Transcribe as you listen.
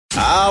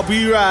I'll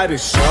be riding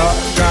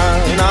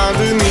shotgun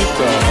underneath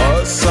the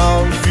hot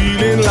sun,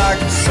 feeling like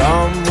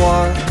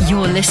someone.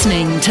 You're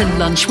listening to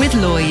Lunch with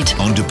Lloyd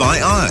on Dubai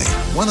Eye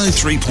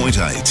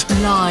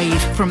 103.8.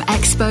 live from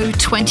Expo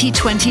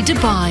 2020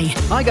 Dubai.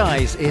 Hi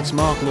guys, it's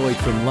Mark Lloyd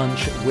from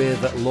Lunch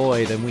with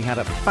Lloyd, and we had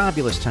a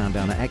fabulous time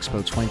down at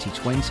Expo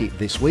 2020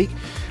 this week.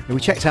 And we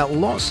checked out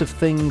lots of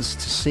things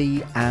to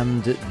see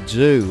and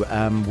do.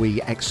 We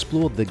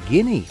explored the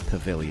Guinea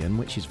Pavilion,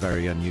 which is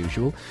very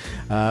unusual.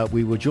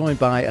 We were joined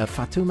by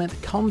Fatoumata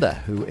Konda,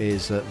 who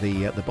is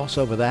the boss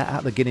over there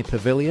at the Guinea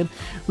Pavilion.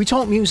 We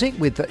talked music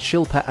with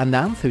Shilpa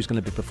Ananth, who's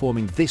going to be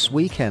performing this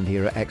weekend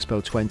here at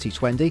Expo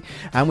 2020.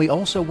 And we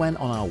also went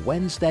on our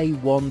Wednesday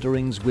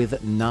wanderings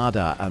with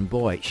Nada. And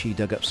boy, she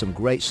dug up some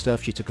great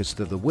stuff. She took us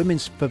to the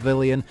Women's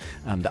Pavilion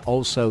and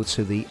also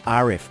to the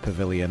Arif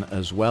Pavilion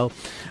as well.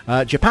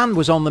 Japan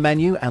was on the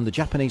menu, and the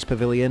Japanese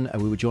Pavilion.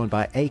 We were joined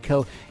by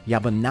Eiko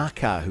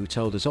Yabanaka, who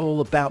told us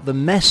all about the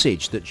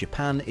message that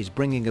Japan is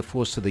bringing, of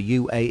course, to the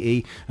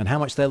UAE and how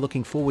much they're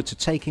looking forward to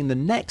taking the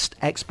next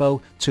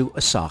Expo to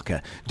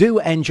Osaka. Do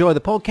enjoy the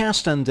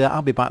podcast, and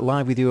I'll be back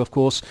live with you, of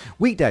course,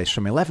 weekdays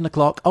from 11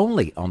 o'clock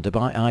only on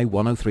Dubai Eye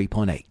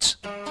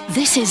 103.8.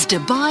 This is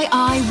Dubai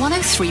Eye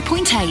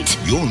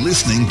 103.8. You're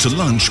listening to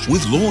Lunch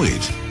with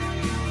Lloyd.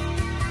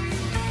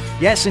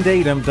 Yes,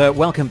 indeed, and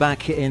welcome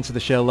back into the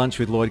show, Lunch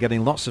with Lloyd.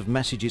 Getting lots of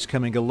messages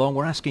coming along.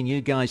 We're asking you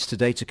guys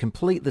today to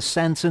complete the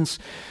sentence.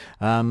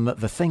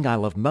 The thing I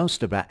love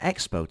most about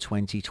Expo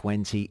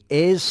 2020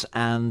 is,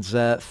 and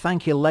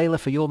thank you, Layla,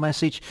 for your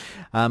message.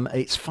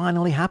 It's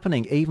finally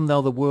happening. Even though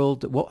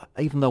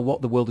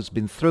what the world has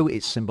been through,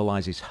 it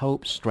symbolises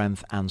hope,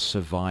 strength, and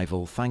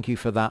survival. Thank you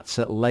for that,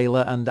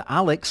 Layla. And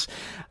Alex,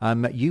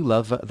 you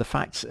love the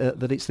fact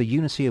that it's the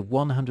unity of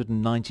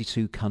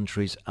 192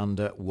 countries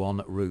under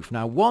one roof.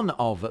 Now, one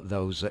of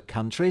those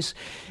countries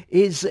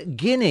is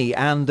Guinea,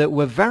 and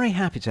we're very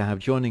happy to have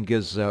joining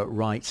us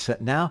right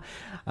now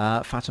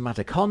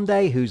Fatoumata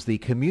Konda, who's the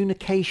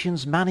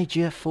communications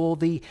manager for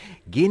the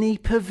Guinea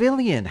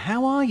Pavilion.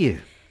 How are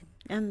you?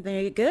 I'm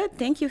very good.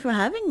 Thank you for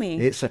having me.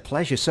 It's a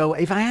pleasure. So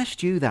if I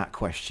asked you that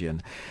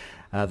question,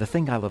 the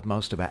thing I love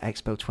most about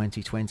Expo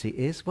 2020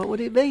 is, what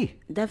would it be?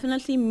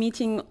 Definitely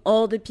meeting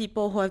all the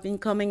people who have been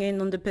coming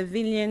in on the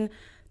pavilion,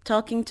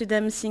 talking to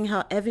them, seeing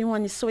how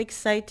everyone is so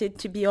excited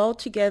to be all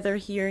together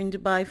here in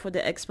Dubai for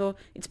the Expo.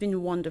 It's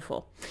been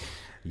wonderful.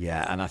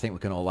 Yeah, and I think we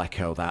can all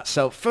echo that.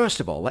 So first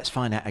of all, let's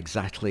find out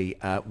exactly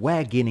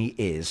where Guinea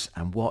is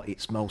and what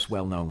it's most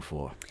well known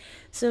for.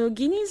 So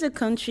Guinea is a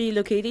country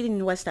located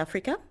in West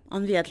Africa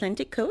on the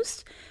Atlantic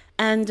coast.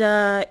 And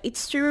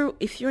it's true,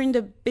 if you're in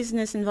the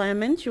business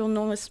environment, you'll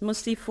know us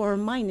mostly for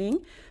mining.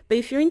 But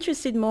if you're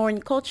interested more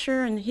in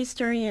culture and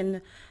history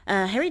and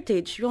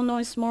heritage, you'll know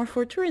us more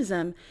for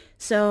tourism.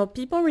 So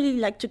people really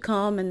like to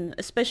come, and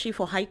especially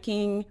for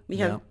hiking. We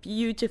have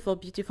beautiful,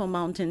 beautiful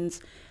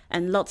mountains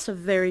and lots of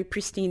very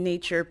pristine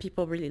nature.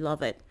 People really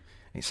love it.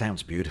 It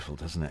sounds beautiful,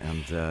 doesn't it?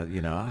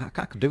 And,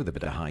 I could do with a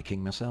bit of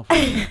hiking myself.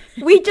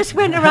 We just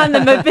went around the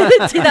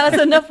mobility. That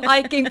was enough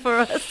hiking for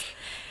us.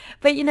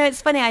 But,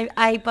 it's funny.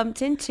 I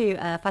bumped into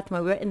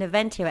Fatima. We were at an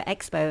event here at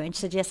Expo, and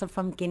she said, yes, I'm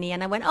from Guinea.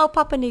 And I went, oh,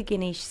 Papua New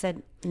Guinea. She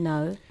said,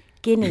 no,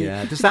 Guinea.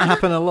 Yeah. Does that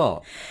happen a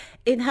lot?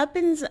 It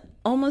happens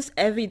almost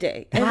every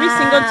day. Every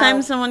single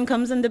time someone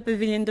comes in the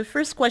pavilion, the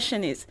first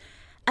question is,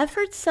 I've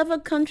heard several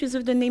countries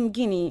with the name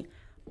Guinea.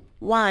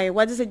 Why?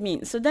 What does it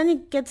mean? So then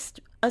it gets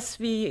us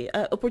the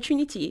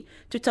opportunity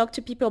to talk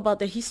to people about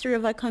the history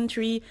of our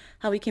country,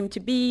 how we came to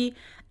be.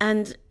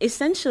 And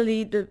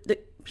essentially, the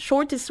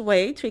shortest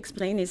way to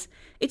explain is,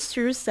 it's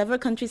true, several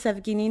countries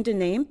have Guinea in the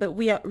name, but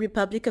we are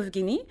Republic of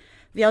Guinea.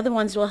 The other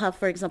ones will have,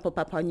 for example,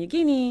 Papua New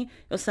Guinea,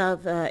 you'll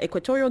have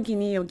Equatorial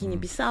Guinea or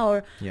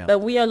Guinea-Bissau, but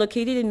we are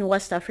located in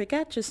West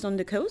Africa, just on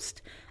the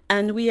coast,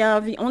 and we are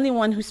the only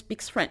one who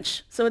speaks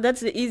French. So that's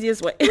the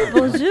easiest way.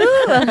 Bonjour.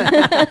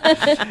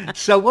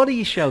 So what are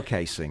you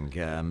showcasing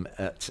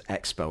at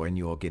Expo in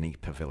your Guinea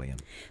Pavilion?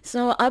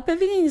 So our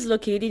pavilion is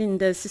located in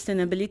the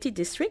Sustainability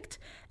District,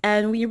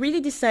 and we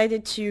really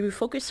decided to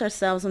focus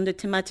ourselves on the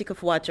thematic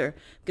of water,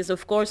 because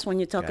of course when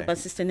you talk about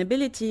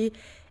sustainability,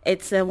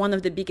 it's one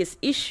of the biggest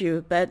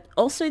issue, but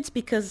also it's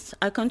because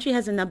our country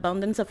has an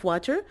abundance of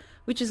water,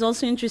 which is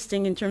also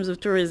interesting in terms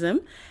of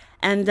tourism.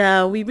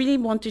 And we really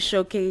want to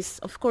showcase,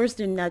 of course,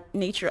 the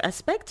nature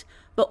aspect,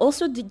 but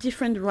also the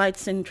different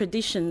rites and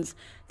traditions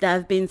that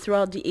have been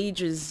throughout the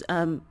ages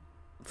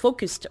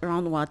focused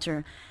around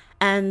water.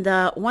 And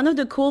one of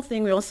the cool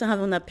things we also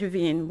have on that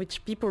pavilion,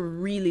 which people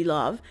really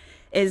love,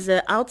 is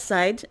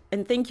outside,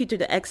 and thank you to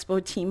the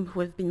Expo team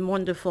who have been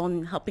wonderful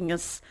in helping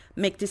us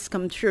make this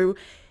come true,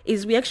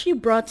 is we actually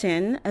brought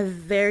in a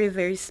very,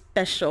 very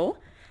special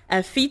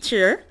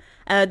feature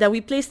that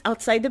we placed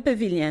outside the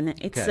pavilion.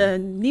 It's a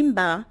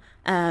Nimba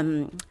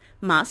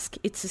mask.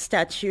 It's a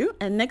statue,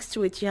 and next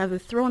to it you have a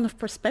throne of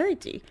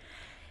prosperity.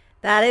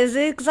 That is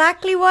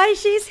exactly why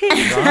she's here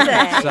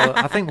today. So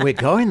I think we're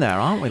going there,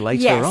 aren't we,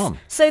 later on?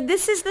 So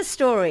this is the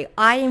story.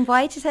 I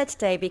invited her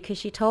today because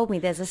she told me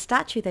there's a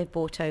statue they've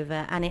brought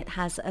over and it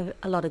has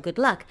a lot of good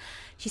luck.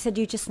 She said,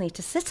 you just need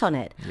to sit on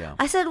it. Yeah.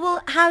 I said,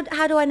 well, how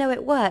do I know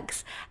it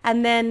works?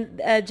 And then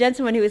a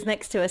gentleman who was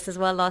next to us as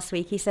well last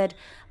week, he said,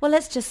 well,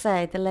 let's just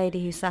say the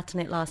lady who sat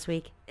on it last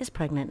week is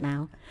pregnant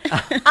now.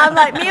 I'm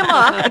like, me and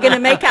Mark are going to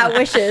make our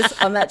wishes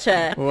on that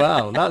chair.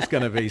 Wow, that's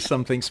going to be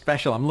something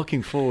special. I'm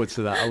looking forward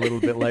to that a little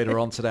bit later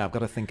on today. I've got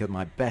to think of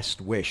my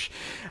best wish.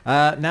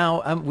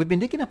 Now, we've been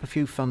digging up a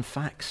few fun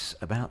facts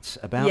about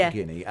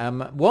Guinea.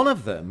 One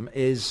of them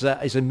is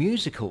a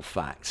musical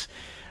fact.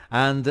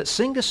 And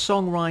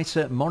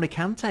singer-songwriter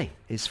Morikante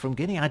is from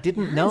Guinea. I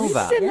didn't know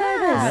that.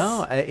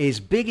 No, his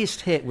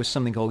biggest hit was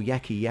something called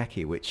Yeki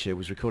Yeki, which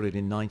was recorded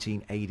in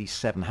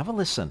 1987. Have a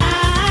listen.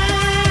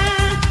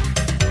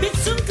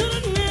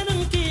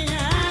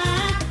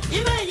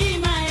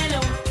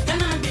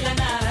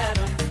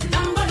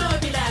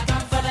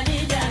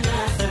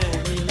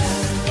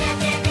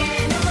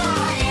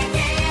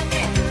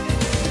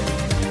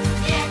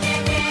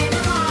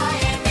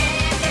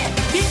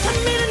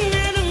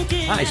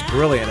 That is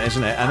brilliant,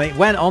 isn't it? And it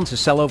went on to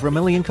sell over 1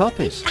 million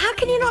copies. How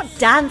can you not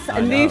dance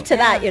and move to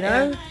that, you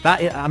know?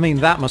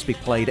 That must be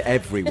played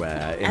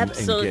everywhere in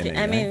Absolutely. Guinea.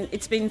 I mean,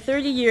 it's been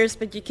 30 years,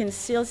 but you can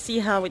still see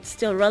how it's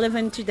still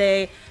relevant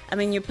today. I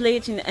mean, you play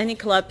it in any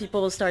club,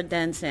 people will start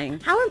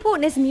dancing. How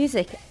important is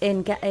music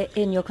in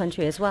your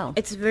country as well?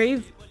 It's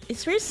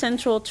very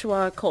central to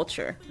our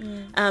culture.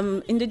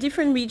 In the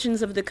different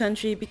regions of the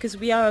country, because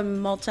we are a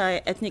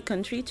multi-ethnic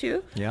country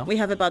too. Yeah. We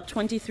have about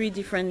 23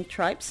 different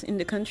tribes in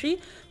the country,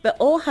 but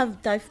all have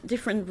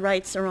different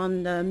rights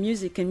around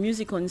music and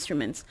musical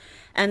instruments.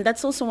 And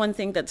that's also one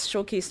thing that's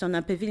showcased on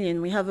our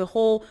pavilion. We have a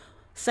whole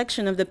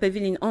section of the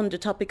pavilion on the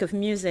topic of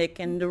music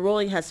and the role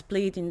it has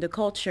played in the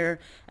culture,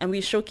 and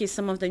we showcase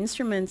some of the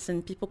instruments,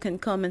 and people can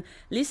come and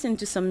listen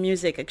to some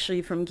music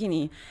actually from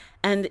Guinea.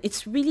 And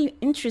it's really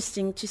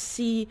interesting to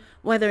see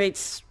whether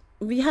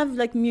we have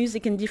like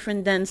music and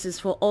different dances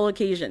for all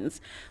occasions,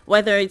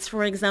 whether it's,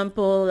 for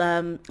example,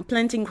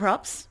 planting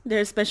crops. There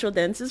are special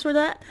dances for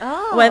that.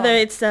 Oh. Whether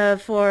it's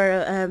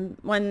for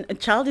when a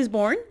child is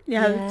born, you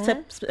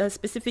have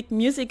specific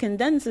music and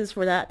dances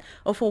for that,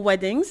 or for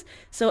weddings.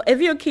 So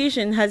every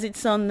occasion has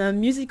its own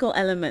musical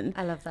element.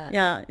 I love that.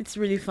 Yeah, it's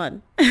really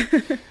fun.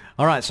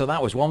 All right, so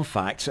that was one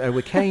fact.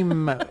 We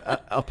came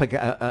up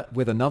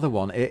with another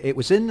one. It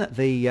was in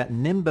the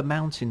Nimba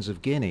Mountains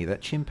of Guinea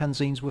that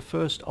chimpanzees were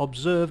first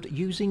observed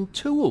using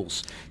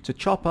tools to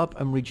chop up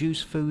and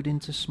reduce food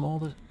into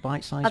smaller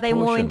bite-sized portions. Are they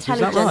more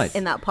intelligent right?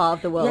 in that part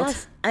of the world?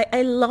 Yes,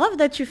 I love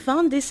that you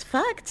found this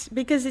fact,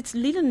 because it's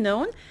little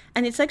known,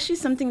 and it's actually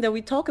something that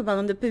we talk about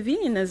on the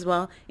pavilion as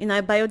well in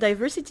our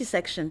biodiversity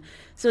section.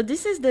 So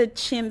this is the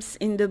chimps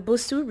in the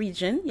Bossou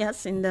region,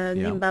 yes, in the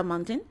Nimba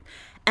mountain.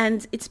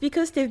 And it's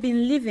because they've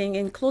been living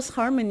in close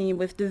harmony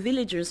with the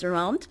villagers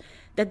around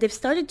that they've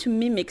started to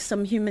mimic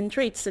some human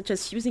traits, such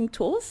as using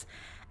tools.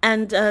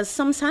 And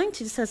some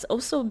scientists have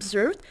also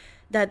observed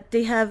that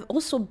they have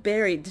also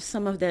buried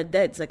some of their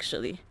deads,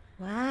 actually.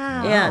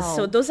 Wow. Yeah,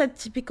 so those are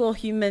typical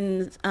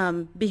human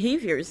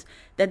behaviors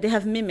that they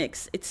have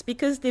mimics. It's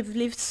because they've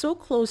lived so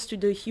close to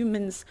the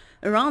humans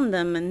around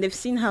them, and they've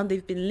seen how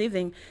they've been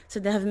living, so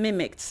they have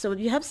mimicked. So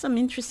you have some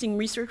interesting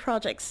research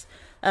projects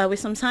with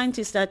some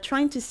scientists that are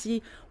trying to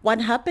see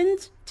what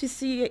happened, to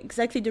see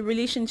exactly the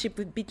relationship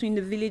between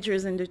the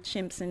villagers and the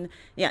chimps. And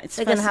yeah, it's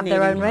They're going to have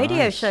their own fascinating.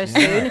 radio show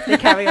soon if they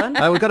carry on.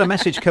 We've got a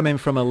message coming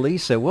from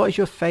Elisa. What is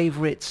your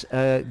favourite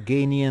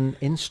Guinean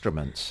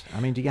instrument? I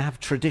mean, do you have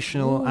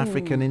traditional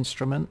African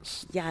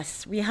instruments?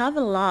 Yes, we have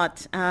a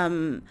lot.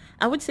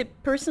 I would say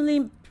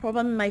personally,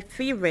 probably my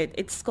favorite,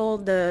 it's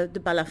called the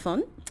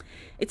balafon.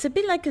 It's a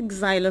bit like a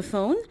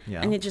xylophone,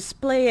 and you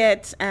just play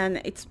it, and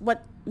it's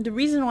the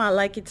reason why I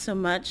like it so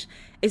much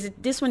is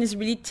that this one is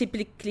really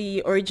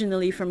typically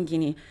originally from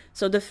Guinea.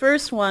 So the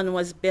first one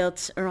was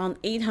built around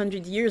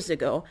 800 years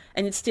ago,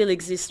 and it still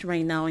exists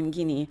right now in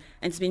Guinea.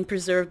 And it's been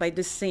preserved by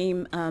the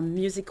same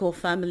musical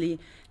family.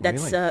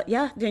 That's Really?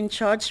 they're in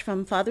charge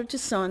from father to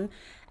son,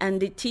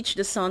 and they teach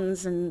the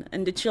sons and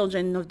the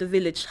children of the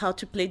village how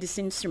to play this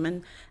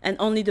instrument, and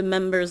only the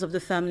members of the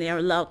family are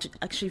allowed to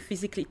actually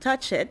physically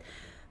touch it.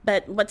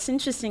 But what's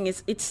interesting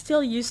is it's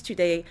still used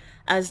today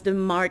as the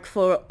mark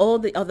for all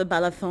the other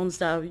balafons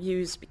that are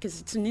used, because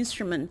it's an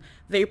instrument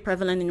very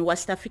prevalent in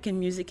West African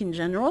music in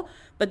general.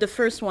 But the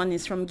first one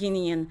is from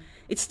Guinea, and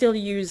it's still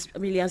used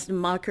really as the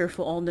marker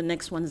for all the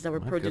next ones that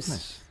were produced.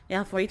 Goodness.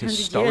 Yeah, for 800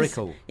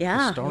 Historical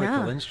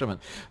years.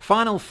 instrument.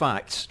 Final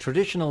fact,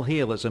 traditional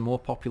healers are more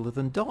popular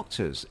than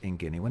doctors in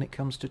Guinea when it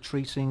comes to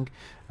treating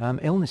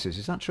illnesses.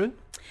 Is that true?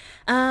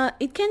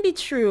 It can be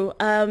true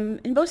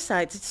in both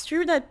sides. It's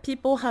true that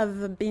people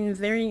have been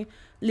very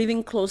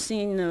living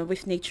closely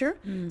with nature.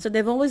 So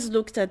they've always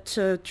looked at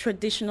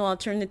traditional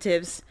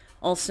alternatives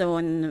also.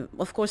 And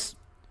of course,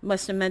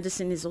 Western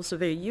medicine is also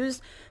very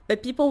used.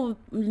 But people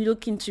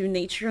look into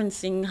nature and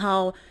seeing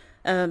how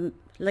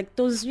like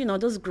those,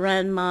 those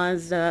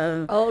grandmas,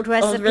 old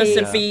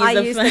recipes. I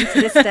use them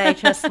to this day,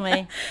 trust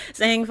me.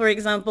 Saying, for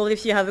example,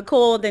 if you have a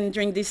cold, then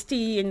drink this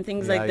tea and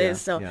things like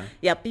this. So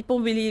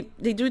people really,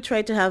 they do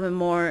try to have a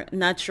more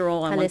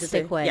natural,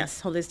 holistic way.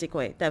 Yes, holistic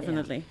way,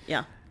 definitely.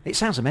 Yeah. It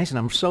sounds amazing.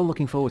 I'm so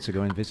looking forward to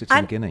going and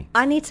visiting Guinea.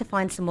 I need to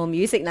find some more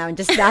music now and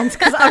just dance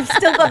because I've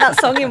still got that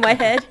song in my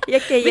head.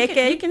 You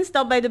can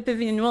stop by the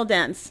pavilion. We'll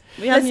dance.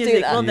 We have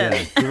music. We'll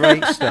dance.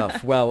 Great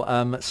stuff.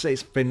 Well, so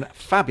it's been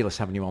fabulous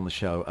having you on the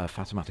show,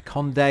 Fatoumata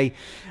Condé,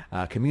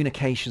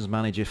 Communications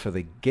Manager for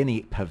the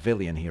Guinea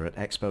Pavilion here at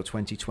Expo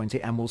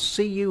 2020. And we'll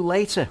see you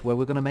later where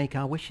we're going to make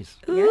our wishes.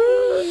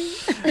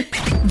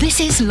 This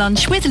is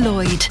Lunch with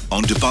Lloyd.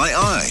 On Dubai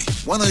Eye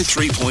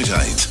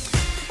 103.8.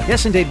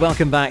 Yes, indeed.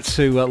 Welcome back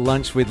to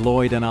Lunch with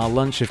Lloyd, and our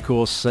lunch, of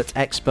course, at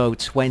Expo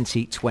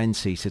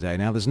 2020 today.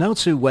 Now, there's no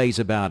two ways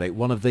about it.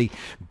 One of the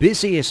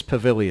busiest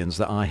pavilions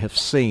that I have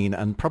seen,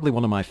 and probably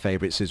one of my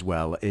favourites as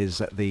well, is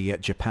the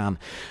Japan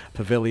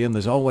Pavilion.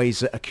 There's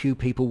always a queue of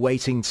people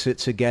waiting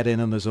to get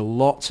in, and there's a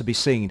lot to be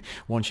seen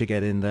once you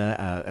get in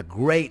there. A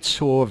great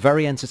tour,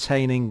 very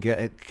entertaining.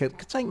 It could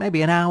take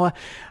maybe an hour,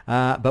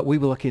 but we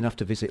were lucky enough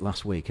to visit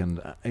last week,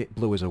 and it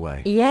blew us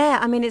away. Yeah,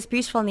 I mean, it's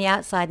beautiful on the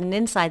outside, and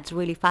inside it's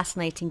really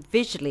fascinating.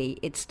 Visually,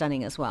 it's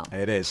stunning as well.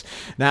 It is.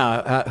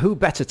 Now, who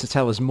better to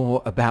tell us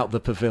more about the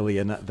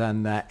pavilion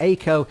than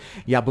Eiko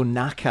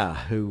Yabunaka,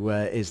 who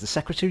is the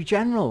Secretary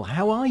General.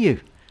 How are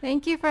you?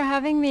 Thank you for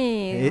having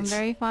me. I'm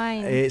very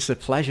fine. It's a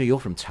pleasure. You're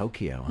from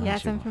Tokyo, aren't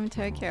Yes, you? I'm from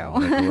Tokyo.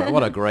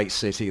 What a great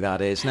city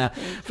that is. Now,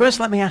 first,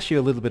 let me ask you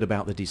a little bit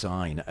about the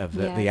design of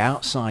the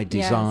outside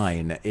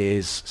design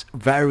is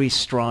very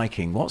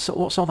striking. What's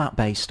all that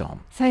based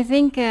on? So I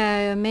think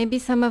maybe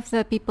some of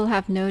the people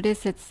have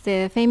noticed it's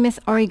the famous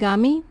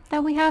origami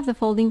that we have, the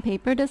folding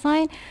paper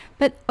design,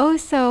 but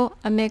also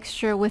a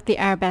mixture with the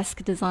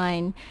arabesque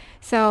design.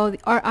 So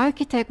our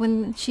architect,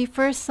 when she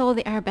first saw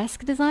the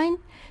arabesque design,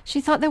 she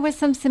thought there was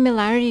some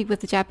similarity with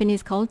the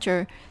Japanese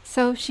culture.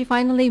 So she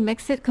finally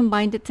mixed it,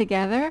 combined it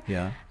together.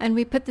 Yeah. And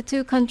we put the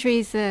two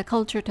countries'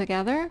 culture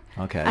together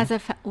as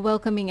a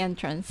welcoming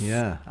entrance.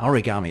 Yeah.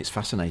 Origami, it's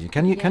fascinating.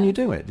 Can you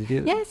do it? Did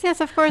you? Yes,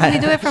 of course. We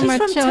do it from our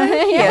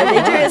children. Yeah,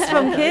 they do it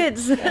from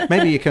kids.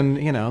 Maybe you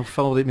can,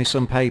 fold me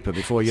some paper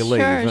before you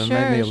leave and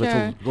make me a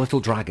little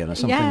dragon or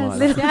something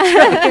like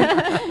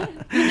that.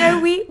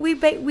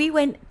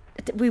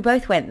 We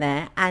both went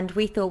there and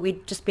we thought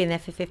we'd just been there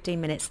for 15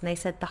 minutes, and they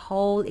said the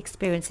whole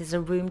experience is a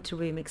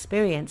room-to-room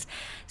experience.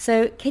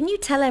 So can you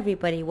tell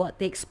everybody what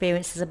the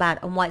experience is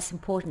about and why it's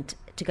important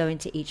to go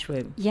into each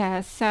room?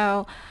 Yeah,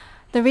 so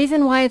the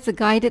reason why it's a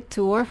guided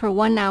tour for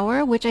 1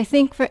 hour, which I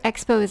think for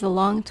Expo is a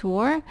long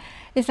tour,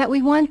 is that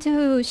we want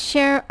to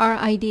share our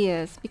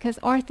ideas because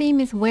our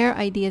theme is where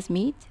ideas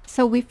meet.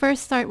 So we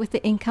first start with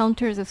the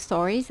encounters of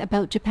stories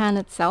about Japan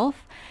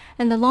itself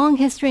and the long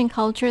history and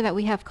culture that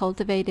we have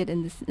cultivated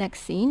in this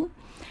next scene.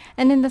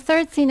 And in the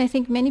third scene, I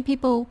think many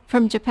people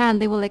from Japan,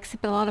 they will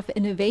exhibit a lot of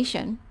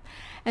innovation.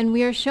 And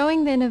we are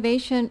showing the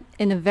innovation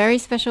in a very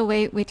special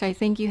way, which I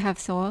think you have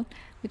saw,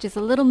 which is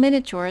a little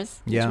miniatures,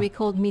 which we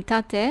call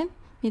mitate.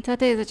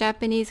 Mitate is a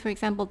Japanese, for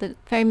example, the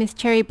famous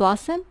cherry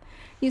blossom.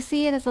 You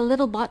see it as a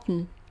little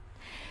button.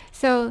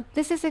 So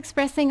this is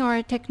expressing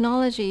our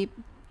technology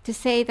to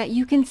say that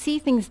you can see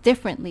things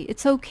differently.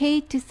 It's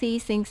okay to see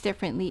things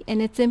differently. And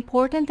it's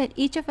important that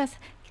each of us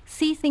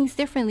see things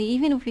differently,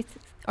 even if we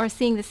are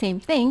seeing the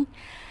same thing,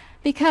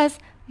 because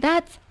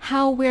that's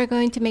how we're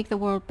going to make the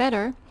world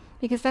better,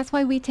 because that's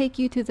why we take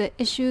you to the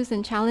issues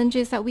and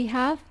challenges that we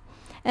have.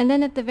 And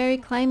then at the very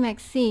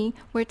climax scene,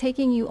 we're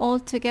taking you all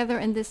together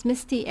in this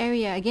misty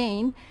area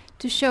again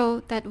to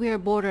show that we are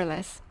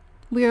borderless.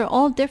 We are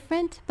all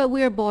different, but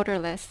we are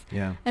borderless.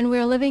 Yeah. And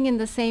we're living in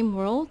the same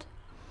world.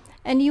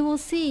 And you will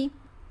see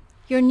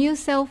your new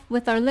self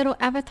with our little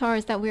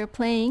avatars that we are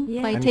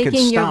playing by and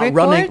taking your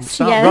records.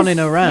 Running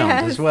around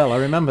as well. I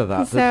remember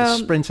that. So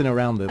sprinting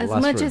around the last room.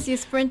 As much as you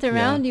sprint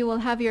around, you will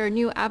have your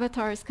new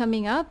avatars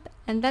coming up,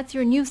 and that's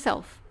your new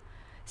self.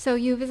 So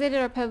you visited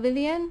our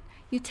pavilion,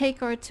 you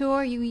take our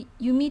tour, you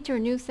meet your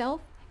new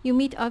self, you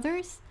meet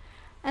others,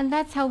 and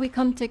that's how we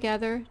come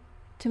together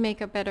to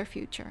make a better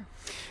future.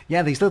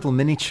 Yeah, these little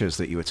miniatures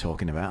that you were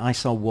talking about. I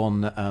saw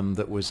one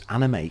that was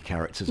anime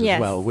characters as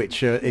well,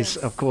 which is,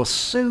 of course,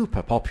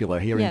 super popular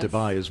here in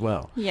Dubai as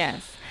well.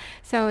 Yes.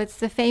 So it's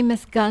the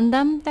famous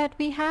Gundam that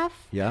we have.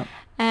 Yeah.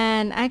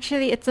 And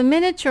actually, it's a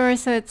miniature,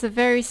 so it's a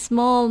very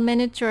small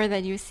miniature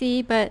that you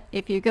see. But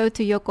if you go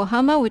to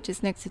Yokohama, which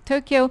is next to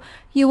Tokyo,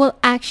 you will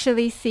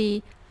actually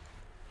see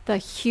the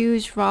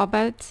huge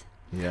robot.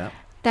 Yeah.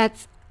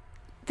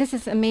 This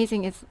is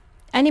amazing.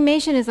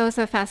 Animation is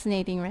also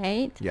fascinating,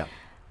 right? Yeah.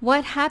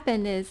 What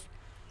happened is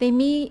they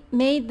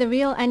made the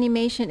real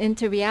animation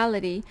into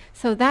reality.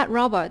 So that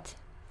robot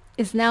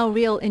is now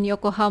real in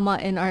Yokohama,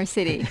 in our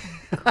city.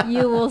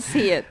 You will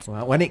see it.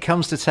 Well, when it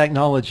comes to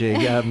technology,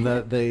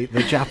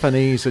 the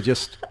Japanese are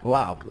just,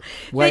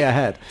 way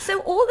ahead. So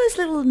all those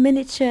little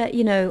miniature,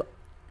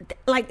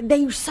 like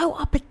they're so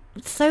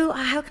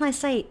how can I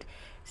say it?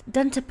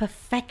 done to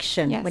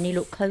perfection when you Yes.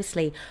 look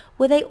closely.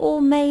 Were they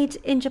all made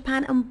in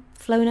Japan and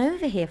flown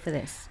over here for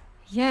this?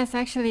 Yes,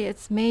 actually,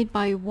 it's made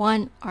by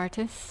one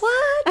artist.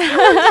 What?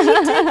 How did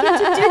you take him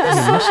to do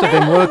this? You must have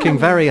been working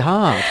very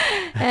hard.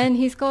 And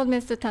he's called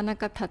Mr.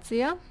 Tanaka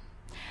Tatsuya.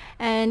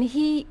 And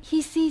he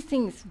sees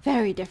things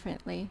very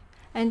differently.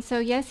 And so,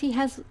 yes, he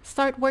has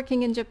started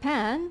working in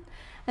Japan.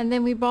 And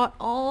then we brought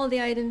all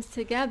the items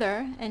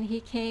together, and he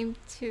came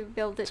to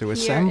build it To here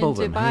assemble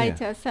in them Dubai here.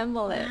 to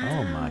assemble it.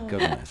 Oh my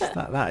goodness,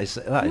 that is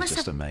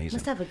just amazing.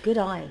 Must have a good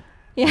eye.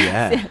 Yes,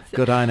 Yeah, yes.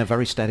 good eye and a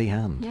very steady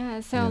hand.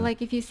 Yeah, so Yeah.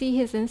 like if you see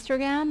his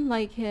Instagram,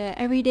 like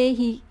every day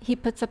he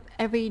puts up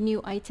every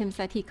new items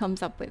that he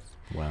comes up with.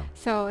 Wow.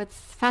 So it's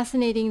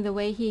fascinating the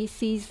way he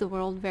sees the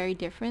world very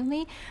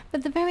differently.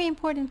 But the very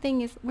important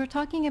thing is we're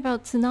talking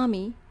about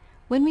tsunami.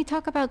 When we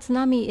talk about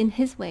tsunami in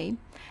his way,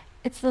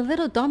 it's the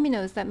little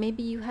dominoes that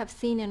maybe you have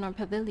seen in our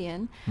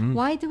pavilion.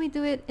 Why do we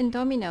do it in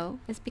domino?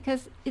 It's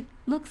because it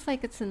looks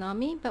like a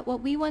tsunami, but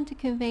what we want to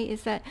convey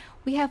is that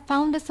we have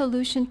found a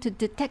solution to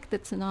detect the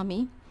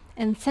tsunami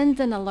and send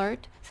an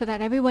alert so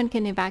that everyone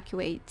can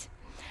evacuate.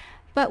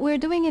 But we're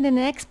doing it in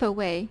an expo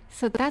way,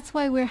 so that's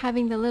why we're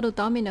having the little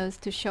dominoes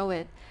to show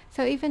it.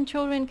 So even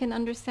children can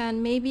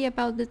understand maybe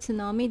about the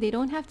tsunami. They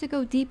don't have to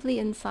go deeply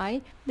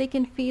inside. They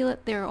can feel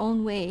it their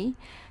own way.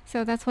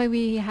 So that's why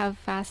we have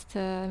asked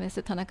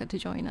Mr. Tanaka to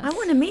join us. I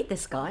want to meet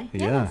this guy.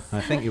 Yeah,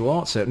 I think you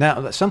ought to.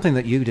 Now, something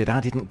that you did, I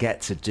didn't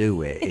get to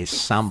do it, is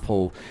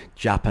sample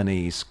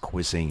Japanese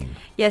cuisine.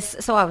 Yes,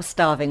 so I was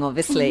starving,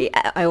 obviously.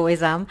 I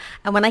always am.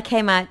 And when I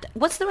came out,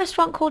 what's the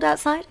restaurant called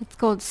outside? It's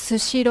called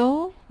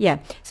Sushiro. Yeah.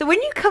 So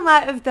when you come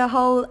out of the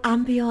whole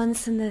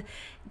ambience and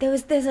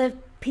there's a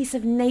piece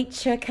of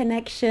nature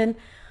connection,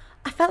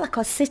 I felt like I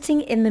was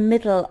sitting in the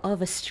middle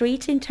of a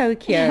street in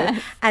Tokyo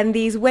and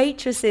these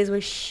waitresses were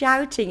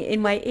shouting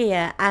in my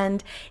ear,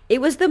 and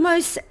it was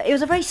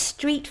a very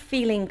street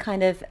feeling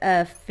kind of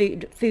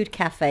food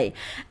cafe.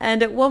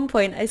 And at one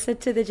point I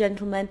said to the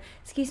gentleman,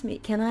 "Excuse me,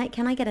 can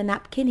I get a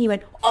napkin?" He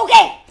went,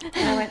 "Okay."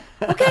 And I went,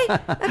 okay,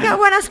 I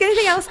won't ask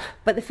anything else.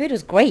 But the food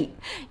was great.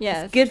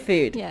 Yes. It's good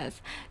food. Yes.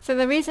 So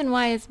the reason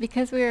why is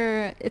because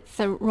it's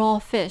a raw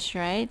fish,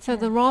 right? So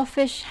the raw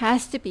fish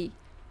has to be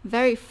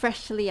very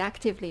freshly,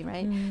 actively,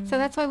 right? So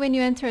that's why when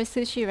you enter a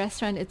sushi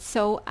restaurant, it's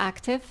so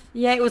active.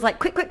 Yeah, it was like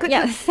quick.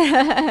 Yes.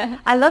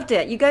 I loved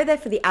it. You go there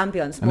for the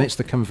ambience. And it's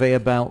the conveyor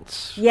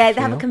belt. Yeah,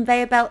 they have a feel?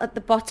 conveyor belt at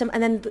the bottom,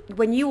 and then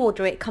when you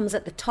order it, it comes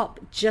at the top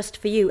just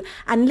for you.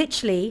 And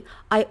literally,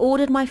 I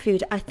ordered my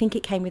food. I think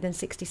it came within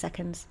 60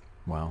 seconds.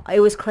 Wow. It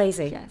was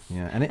crazy. Yes.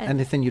 Yeah, and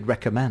anything you'd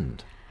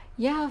recommend?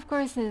 Yeah, of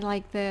course,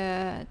 like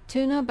the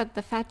tuna, but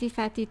the fatty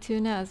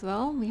tuna as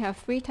well. We have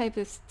 3 types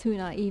of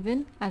tuna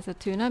even as a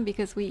tuna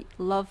because we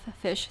love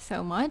fish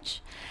so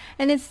much.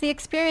 And it's the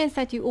experience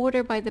that you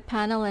order by the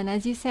panel, and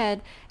as you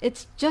said,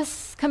 it's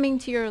just coming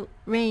to your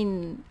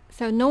rain,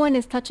 so no one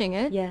is touching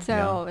it. Yeah.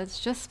 So it's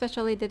just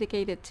specially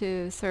dedicated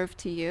to serve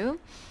to you.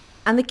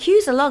 And the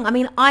queues are long. I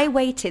mean, I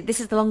waited. This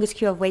is the longest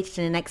queue I've waited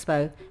in an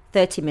expo,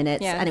 30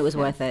 minutes, Yes, and it was yes.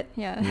 worth it.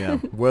 Yeah. Yeah,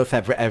 worth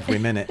every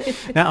minute.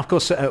 Now, of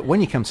course, when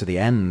you come to the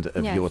end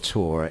of Yes. your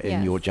tour in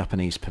Yes. your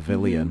Japanese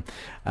pavilion,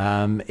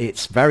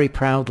 it's very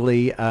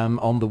proudly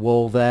on the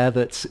wall there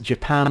that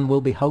Japan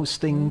will be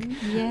hosting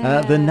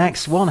the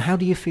next one. How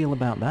do you feel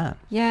about that?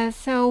 Yeah,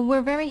 so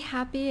we're very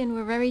happy and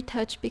we're very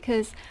touched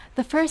because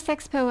the first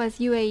expo as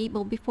UAE,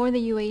 well, before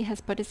the UAE has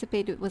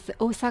participated, was the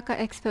Osaka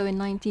Expo in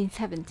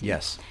 1970.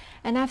 Yes.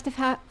 And after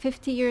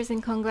 50 years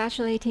in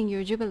congratulating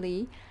your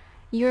jubilee,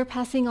 you're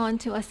passing on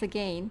to us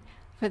again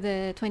for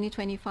the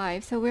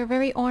 2025. So we're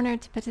very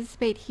honored to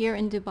participate here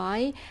in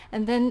Dubai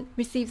and then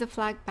receive the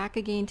flag back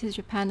again to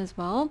Japan as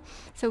well.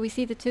 So we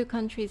see the two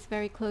countries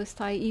very close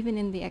tie even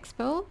in the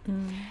expo.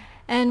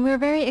 And we're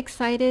very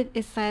excited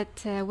is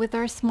that with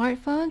our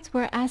smartphones,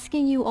 we're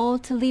asking you all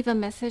to leave a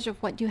message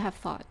of what you have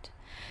thought.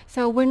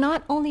 So we're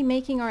not only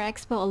making our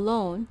expo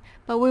alone,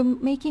 but we're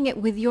making it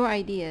with your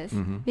ideas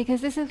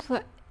because this is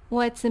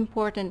what's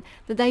important.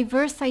 The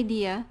diverse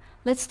idea.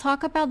 Let's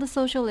talk about the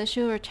social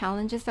issue or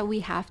challenges that we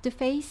have to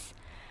face,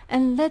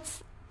 and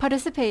let's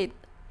participate.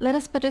 Let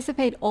us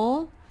participate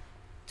all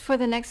for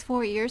the next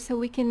 4 years so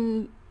we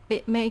can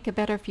make a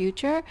better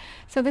future.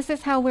 So this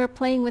is how we're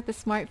playing with the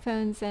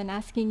smartphones and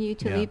asking you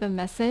to Yeah. leave a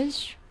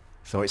message.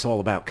 So it's all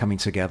about coming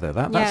together.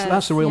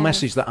 That's the real Yes.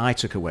 message that I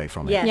took away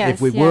from it. Yes. Yes,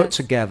 If we work yes.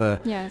 together,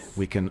 Yes.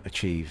 we can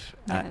achieve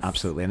Yes.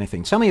 absolutely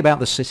anything. Tell me about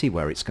the city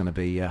where it's going to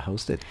be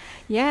hosted.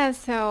 Yeah,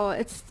 so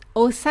it's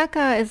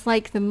Osaka is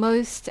like the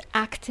most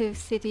active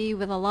city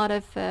with a lot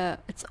of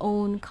its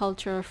own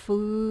culture,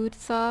 food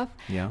stuff.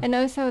 Yeah. And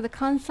also the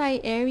Kansai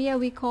area,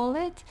 we call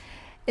it,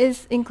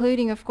 is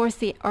including, of course,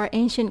 our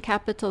ancient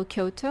capital,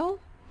 Kyoto.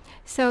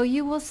 So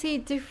you will see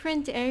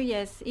different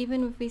areas, even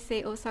if we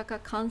say Osaka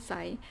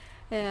Kansai.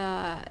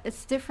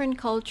 It's different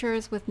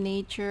cultures with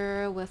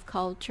nature, with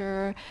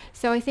culture.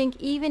 So I think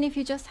even if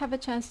you just have a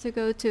chance to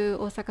go to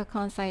Osaka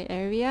Kansai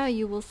area,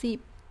 you will see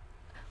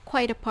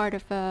quite a part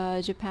of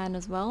Japan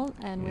as well,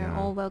 and we're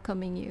all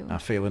welcoming you. I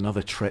feel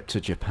another trip to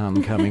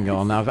Japan coming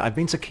on. I've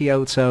been to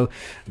Kyoto,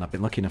 and I've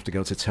been lucky enough to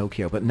go to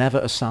Tokyo, but never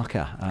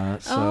Osaka.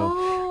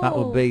 So that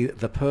would be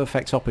the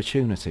perfect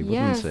opportunity,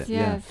 wouldn't it?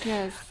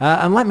 Yes.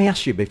 And let me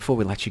ask you, before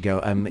we let you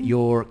go,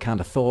 your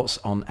kind of thoughts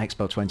on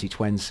Expo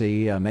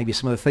 2020, maybe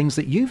some of the things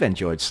that you've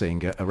enjoyed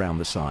seeing around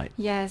the site.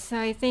 Yes, so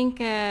I think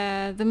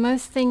the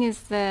most thing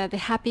is the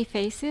happy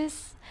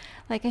faces.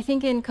 Like, I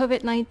think in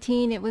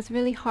COVID-19, it was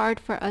really hard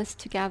for us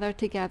to gather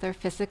together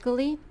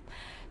physically.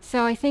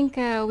 So I think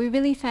we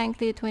really thank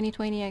the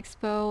 2020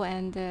 Expo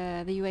and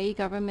the UAE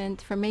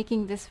government for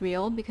making this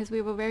real, because we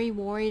were very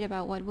worried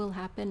about what will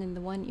happen in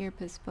the 1-year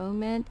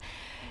postponement.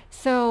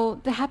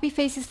 So the happy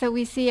faces that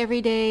we see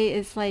every day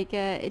is like,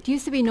 it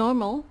used to be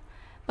normal,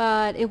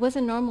 but it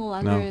wasn't normal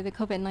under the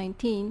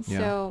COVID-19. Yeah.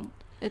 So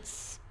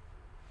it's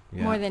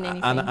more than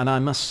anything. And I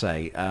must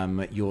say,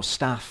 your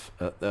staff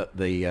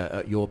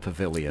at your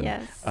pavilion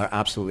are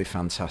absolutely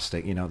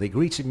fantastic. You know, they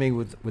greeted me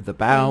with the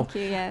bow. Thank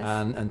you, yes.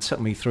 and took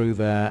me through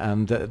there,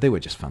 and they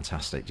were just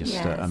fantastic, just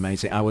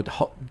amazing. I would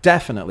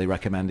definitely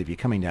recommend, if you're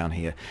coming down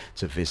here,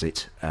 to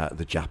visit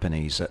the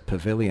Japanese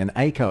pavilion.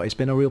 Eiko, it's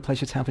been a real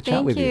pleasure to have a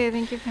chat with you.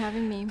 Thank you for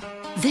having me.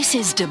 This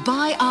is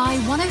Dubai Eye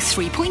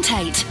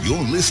 103.8.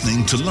 You're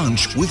listening to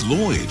Lunch with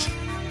Lloyd.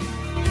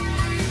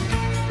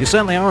 You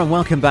certainly are, and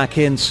welcome back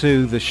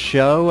into the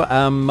show.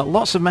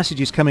 Lots of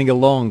messages coming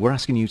along. We're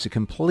asking you to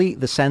complete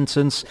the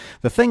sentence.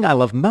 The thing I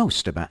love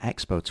most about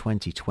Expo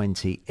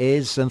 2020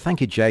 is, and thank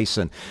you,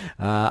 Jason,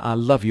 I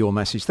love your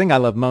message. The thing I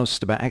love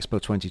most about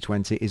Expo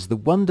 2020 is the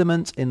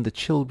wonderment in the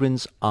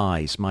children's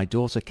eyes. My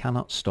daughter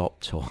cannot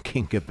stop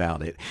talking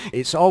about it.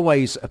 It's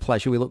always a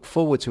pleasure. We look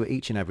forward to it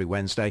each and every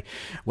Wednesday.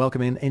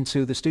 Welcoming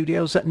into the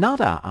studios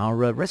Nada,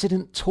 our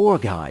resident tour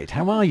guide.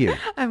 How are you?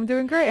 I'm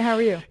doing great. How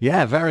are you?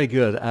 Yeah, very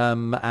good.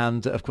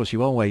 And of course,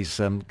 you always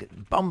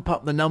bump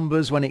up the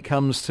numbers when it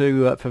comes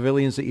to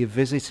pavilions that you've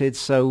visited.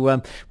 So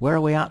where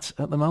are we at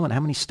the moment? How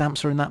many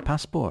stamps are in that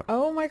passport?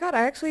 Oh my God,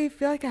 I actually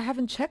feel like I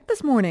haven't checked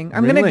this morning.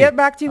 I'm going to get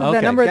back to you with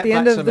that number at the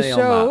end of the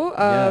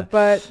show.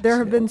 But there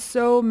have been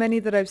so many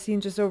that I've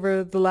seen just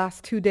over the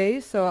last 2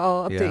 days. So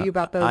I'll update you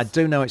about those. I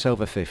do know it's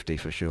over 50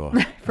 for sure.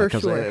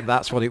 Because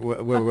that's what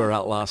where we were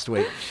at last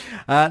week.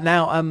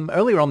 Now,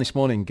 earlier on this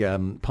morning,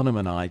 Punham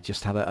and I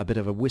just had a bit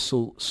of a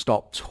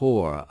whistle-stop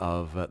tour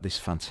of this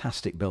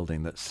fantastic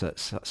building that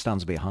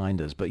stands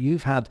behind us. But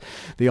you've had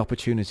the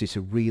opportunity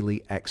to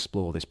really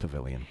explore this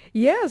pavilion.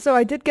 Yeah, so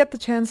I did get the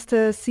chance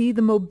to see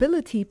the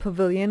Mobility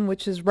Pavilion,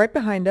 which is right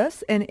behind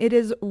us. And it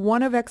is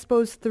one of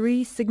Expo's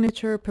 3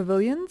 signature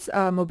pavilions,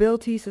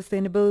 Mobility,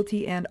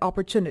 Sustainability, and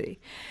Opportunity.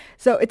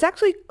 So it's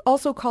actually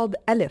also called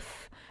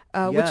Alif.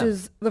 Which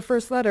is the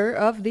first letter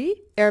of the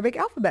Arabic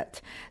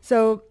alphabet.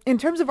 So in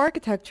terms of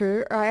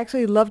architecture, I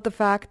actually loved the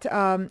fact,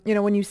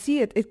 when you see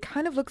it, it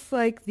kind of looks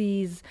like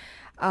these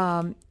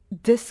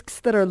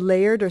discs that are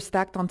layered or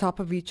stacked on top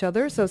of each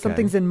other. So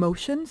something's in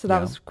motion. So that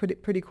was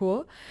pretty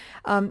cool.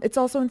 It's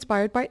also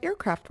inspired by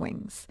aircraft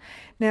wings.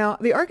 Now,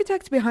 the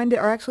architects behind it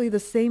are actually the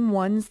same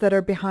ones that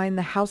are behind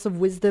the House of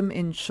Wisdom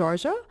in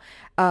Sharjah,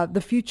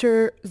 the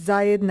future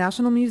Zayed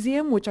National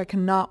Museum, which I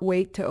cannot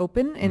wait to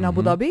open in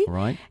Abu Dhabi.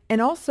 Right.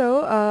 And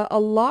also a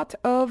lot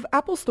of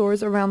Apple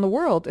stores around the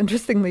world,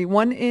 interestingly.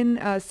 One in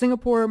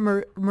Singapore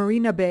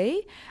Marina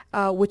Bay,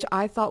 which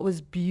I thought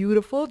was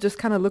beautiful. Just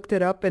kind of looked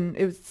it up, and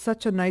it was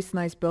such a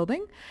nice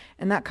building.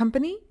 And that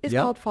company is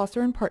called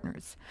Foster &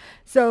 Partners.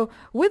 So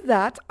with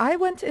that, I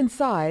went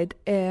inside,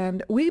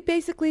 and we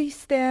basically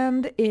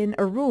stand in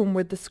a room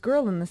with this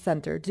girl in the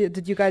center.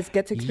 Did you guys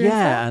get to experience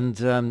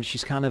that? Yeah, and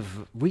she's kind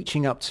of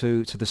reaching up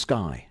to the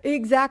sky.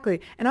 Exactly.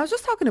 And I was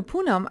just talking to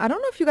Poonam. I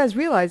don't know if you guys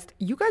realized,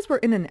 you guys were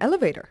in an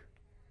elevator.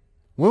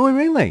 Were we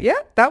really? Yeah,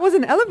 that was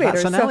an elevator.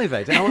 That's an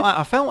elevator.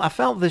 I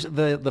felt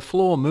the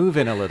floor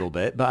moving a little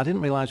bit, but I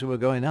didn't realize we were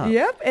going up.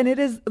 Yep, and it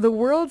is the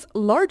world's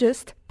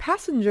largest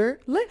passenger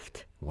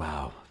lift.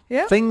 Wow.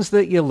 Yeah. Things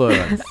that you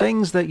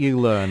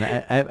learn,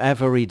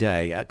 every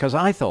day. Because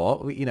I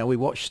thought, we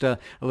watched a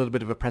little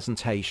bit of a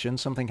presentation,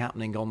 something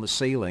happening on the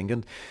ceiling,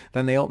 and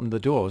then they opened the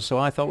doors. So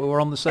I thought we were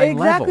on the same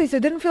level. Exactly. So it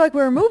didn't feel like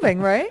we were moving,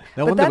 right?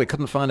 No wonder we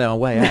couldn't find our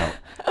way out.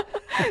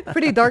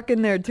 Pretty dark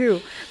in there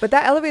too. But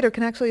that elevator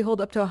can actually hold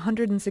up to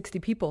 160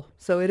 people.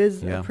 So it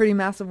is a pretty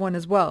massive one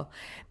as well.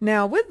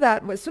 Now with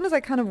that, as soon as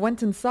I kind of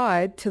went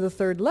inside to the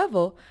 3rd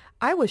level,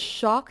 I was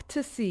shocked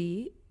to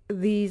see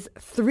these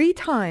 3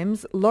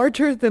 times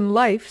larger than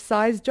life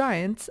size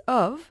giants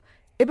of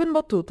Ibn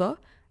Battuta,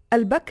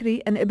 Al-Bakri,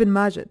 and Ibn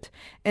Majid.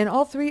 And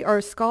all 3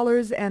 are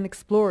scholars and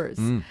explorers.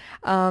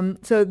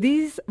 So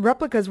these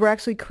replicas were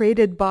actually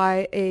created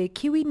by a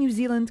Kiwi New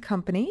Zealand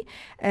company,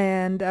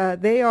 and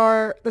they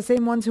are the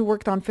same ones who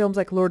worked on films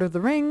like Lord of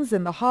the Rings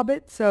and The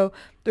Hobbit. So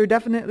they're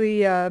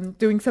definitely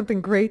doing something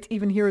great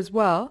even here as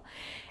well.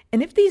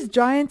 And if these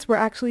giants were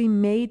actually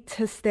made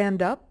to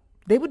stand up,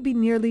 they would be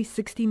nearly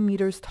 60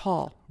 meters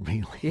tall.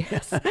 Really?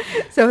 Yes.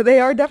 So they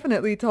are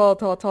definitely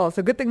tall.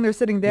 So good thing they're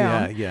sitting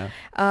down. Yeah.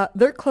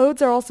 Their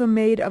clothes are also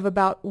made of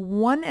about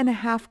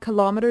 1.5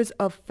 kilometers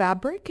of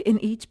fabric in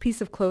each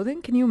piece of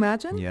clothing. Can you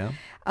imagine? Yeah.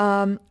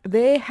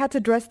 They had to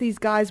dress these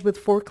guys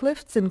with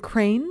forklifts and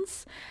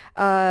cranes.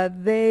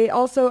 They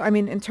also, I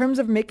mean, in terms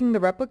of making the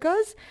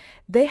replicas,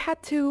 they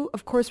had to,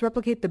 of course,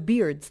 replicate the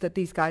beards that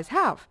these guys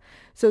have.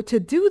 So to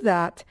do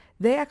that,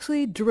 they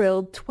actually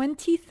drilled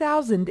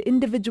 20,000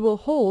 individual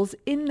holes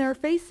in their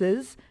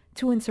faces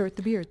to insert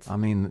the beards. I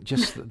mean,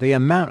 just the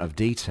amount of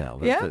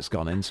detail Yeah. that's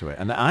gone into it.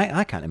 And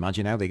I can't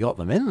imagine how they got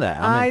them in there.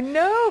 I mean,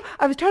 know.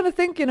 I was trying to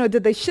think,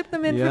 did they ship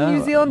them in Yeah. from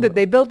New Zealand? Did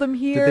they build them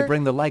here? did they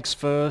bring the legs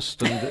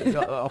first? And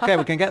okay,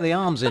 we can get the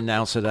arms in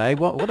now today.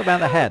 What about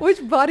the head?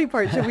 Which body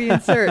part should we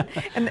insert?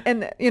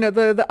 and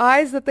the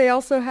eyes that they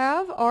also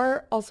have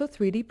are also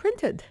 3D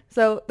printed.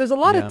 So there's a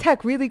lot Yeah. of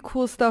tech, really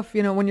cool stuff,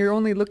 when you're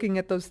only looking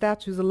at those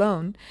statues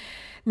alone.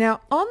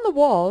 Now, on the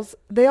walls,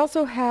 they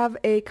also have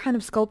a kind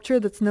of sculpture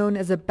that's known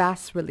as a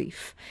bas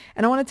relief.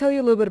 And I want to tell you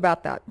a little bit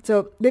about that.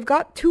 So they've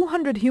got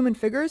 200 human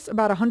figures,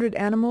 about 100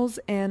 animals,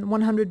 and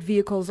 100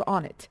 vehicles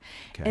on it.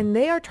 Okay. And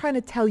they are trying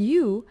to tell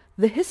you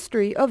the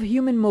history of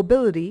human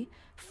mobility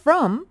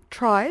from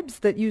tribes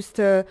that used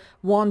to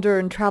wander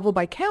and travel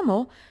by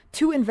camel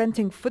to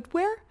inventing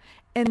footwear,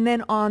 and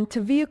then on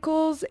to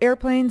vehicles,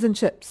 airplanes, and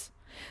ships.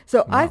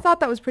 So I thought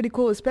that was pretty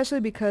cool, especially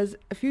because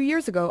a few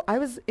years ago, I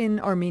was in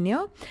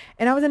Armenia,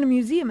 and I was in a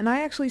museum, and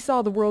I actually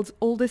saw the world's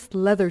oldest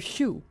leather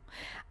shoe.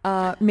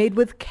 Made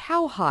with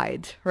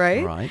cowhide,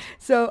 right? Right.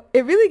 So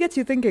it really gets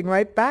you thinking,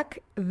 right? Back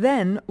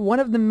then, one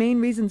of the main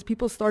reasons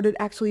people started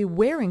actually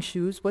wearing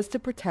shoes was to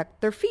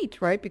protect their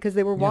feet, right? Because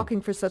they were walking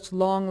for such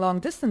long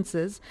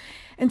distances.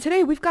 And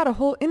today we've got a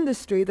whole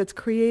industry that's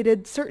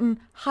created certain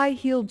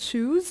high-heeled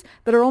shoes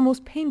that are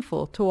almost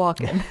painful to walk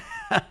in.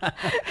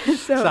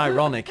 It's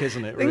ironic,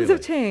 isn't it? Things really?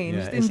 have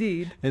changed,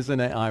 indeed.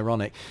 Isn't it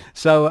ironic?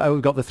 So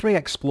we've got the three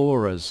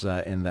explorers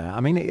in there. I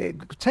mean, it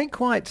would take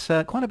quite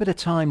a bit of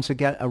time to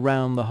get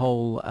around the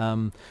whole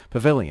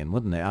pavilion,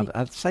 wouldn't it?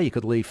 I'd say you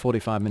could leave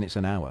 45 minutes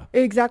an hour.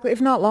 Exactly, if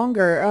not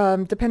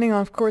longer, depending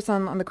on, of course,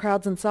 on the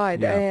crowds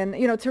inside. Yeah.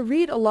 And, to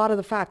read a lot of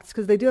the facts,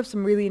 because they do have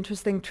some really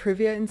interesting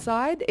trivia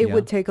inside, it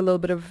would take a little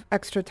bit of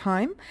extra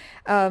time.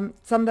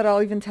 Some that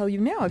I'll even tell you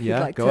now if you'd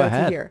like go to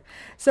ahead. hear.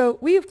 So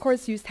we, of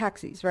course, use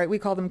taxis, right? We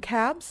call them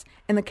cabs.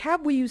 And the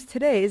cab we use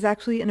today is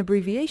actually an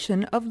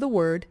abbreviation of the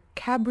word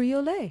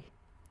cabriolet.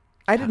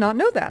 I did not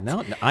know that.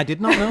 No, I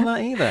did not know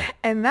that either.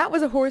 And that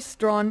was a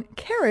horse-drawn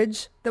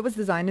carriage that was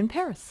designed in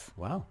Paris.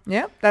 Wow.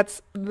 Yeah,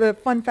 that's the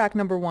fun fact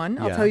number one.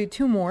 I'll Yeah. tell you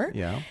two more.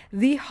 Yeah.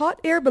 The hot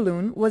air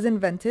balloon was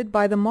invented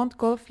by the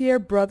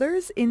Montgolfier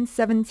brothers in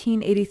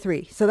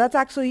 1783. So that's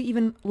actually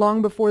even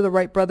long before the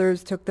Wright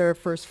brothers took their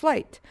first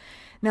flight.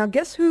 Now,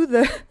 guess who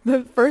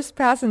the first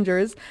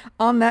passengers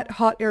on that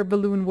hot air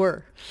balloon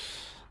were?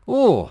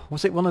 Oh,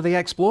 was it one of the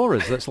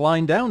explorers that's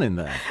lying down in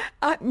there?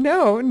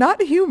 No,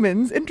 not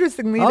humans.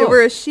 Interestingly, Oh. there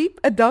were a sheep,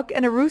 a duck,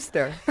 and a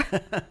rooster.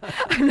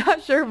 I'm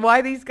not sure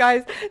why these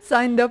guys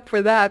signed up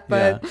for that,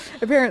 but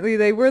apparently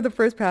they were the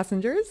first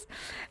passengers.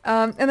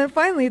 And then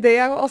finally,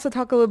 they also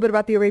talk a little bit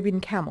about the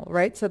Arabian camel,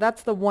 right? So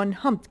that's the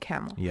one-humped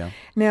camel. Yeah.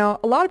 Now,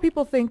 a lot of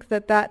people think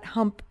that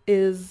hump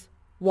is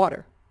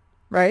water,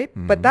 right?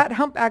 But that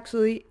hump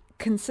actually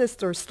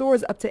consists or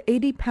stores up to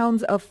 80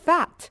 pounds of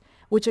fat,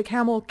 which a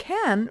camel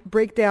can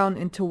break down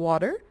into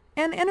water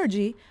and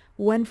energy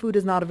when food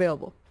is not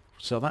available.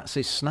 So that's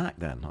his snack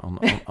then, on the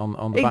back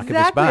of his back.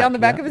 Exactly, on the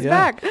back of his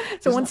back.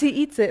 So Isn't once he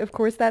eats it, of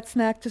course, that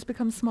snack just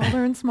becomes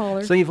smaller and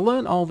smaller. So you've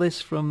learned all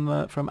this from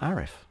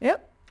Arif.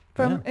 Yep.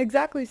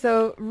 Exactly.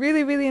 So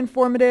really, really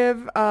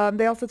informative.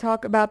 They also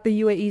talk about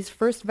the UAE's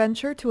first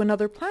venture to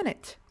another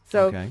planet.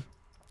 So Okay.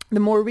 the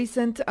more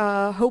recent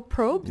Hope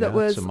probe that Yeah,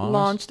 was to Mars.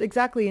 launched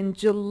exactly in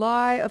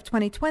July of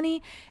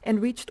 2020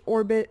 and reached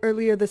orbit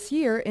earlier this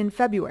year in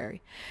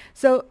February.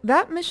 So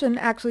that mission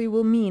actually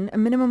will mean a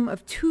minimum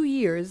of 2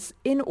 years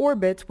in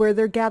orbit where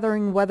they're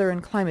gathering weather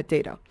and climate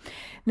data.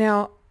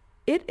 Now,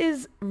 it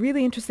is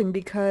really interesting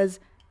because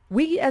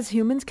we as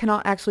humans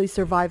cannot actually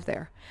survive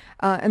there.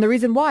 And the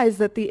reason why is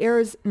that the air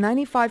is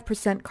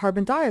 95%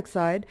 carbon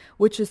dioxide,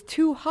 which is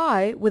too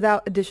high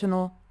without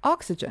additional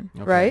oxygen,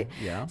 right?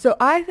 yeah. So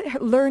I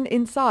learned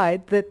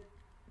inside that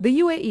the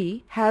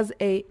UAE has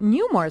a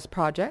new Mars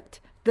project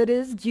that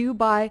is due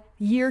by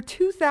year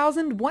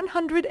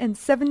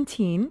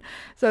 2117.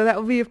 So that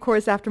will be, of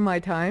course, after my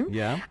time.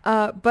 Yeah.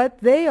 But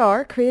they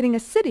are creating a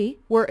city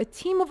where a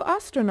team of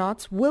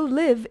astronauts will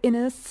live in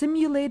a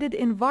simulated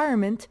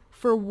environment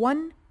for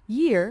 1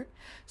 year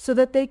so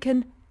that they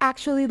can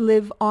actually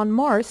live on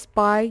Mars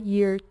by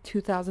year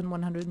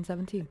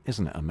 2117.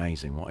 Isn't it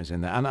amazing what is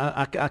in there? And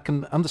I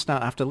can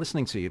understand after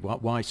listening to you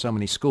why so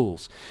many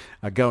schools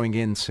are going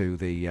into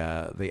the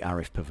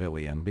Arif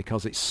Pavilion,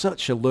 because it's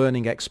such a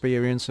learning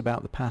experience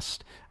about the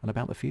past and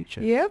about the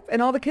future. Yep,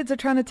 and all the kids are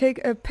trying to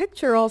take a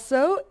picture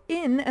also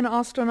in an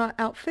astronaut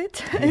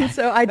outfit. And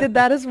so I did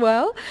that as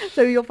well.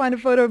 So you'll find a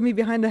photo of me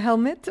behind the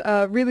helmet.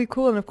 Really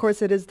cool. And of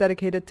course it is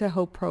dedicated to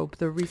Hope Probe,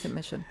 the recent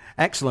mission.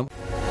 Excellent.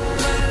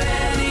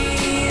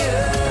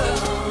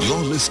 You're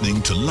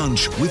listening to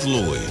Lunch with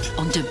Lloyd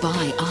on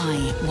Dubai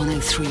Eye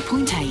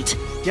 103.8.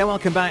 Yeah,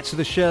 welcome back to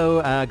the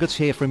show. Good to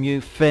hear from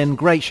you, Finn.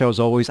 Great show as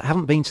always. I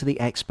haven't been to the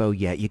expo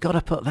yet. You got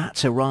to put that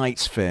to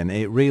rights, Finn.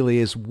 It really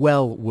is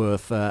well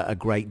worth a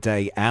great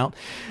day out.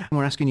 And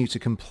we're asking you to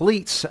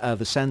complete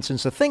the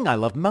sentence. The thing I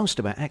love most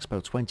about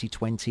Expo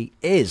 2020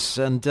 is,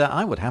 and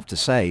I would have to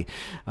say,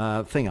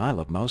 the thing I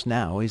love most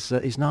now is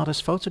Nada's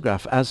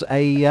photograph as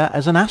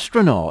an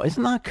astronaut.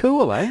 Isn't that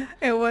cool, eh?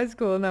 It was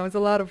cool, and that was a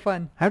lot of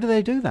fun. How do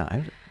they do that?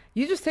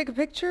 You just take a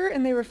picture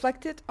and they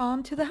reflect it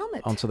onto the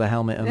helmet. Onto the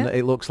helmet, and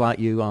it looks like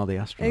you are the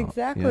astronaut.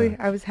 Exactly. Yeah.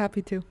 I was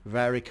happy to.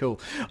 Very cool.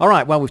 All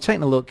right, well, we've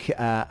taken a look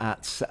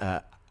at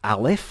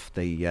ALIF,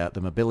 the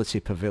Mobility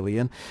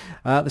Pavilion.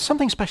 There's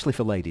something especially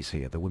for ladies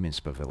here, the Women's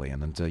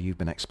Pavilion, and you've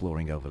been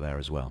exploring over there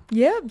as well.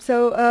 Yeah,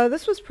 so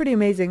this was pretty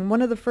amazing.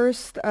 One of the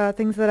first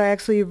things that I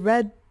actually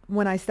read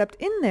when I stepped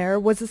in there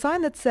was a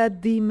sign that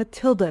said the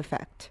Matilda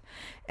effect.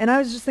 And I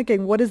was just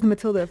thinking, what is the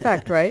Matilda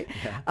effect, right?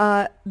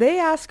 Yeah. They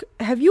ask,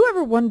 have you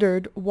ever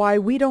wondered why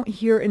we don't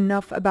hear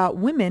enough about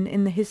women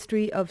in the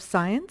history of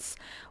science?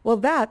 Well,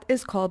 that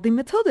is called the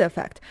Matilda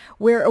effect,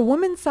 where a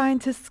woman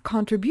scientist's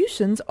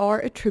contributions are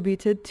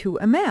attributed to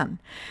a man.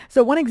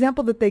 So one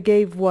example that they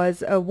gave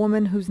was a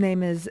woman whose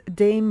name is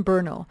Dame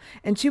Bernal,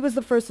 and she was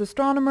the first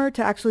astronomer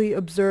to actually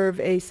observe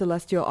a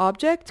celestial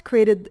object,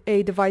 created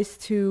a device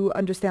to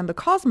understand the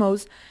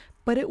cosmos,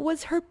 but it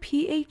was her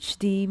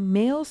PhD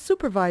male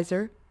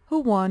supervisor who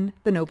won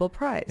the Nobel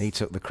Prize. He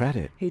took the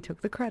credit. He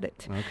took the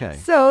credit. Okay.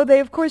 So they,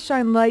 of course,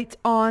 shine light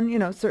on,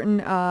 certain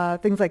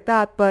things like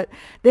that, but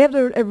they have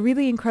a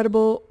really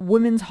incredible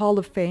Women's Hall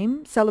of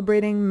Fame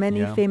celebrating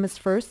many famous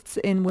firsts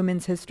in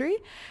women's history.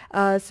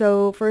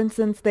 So, for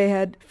instance, they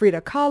had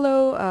Frida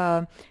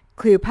Kahlo,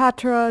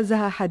 Cleopatra,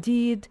 Zaha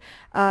Hadid,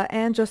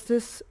 and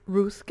Justice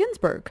Ruth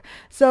Ginsburg.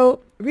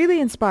 So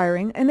really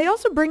inspiring. And they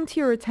also bring to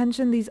your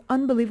attention these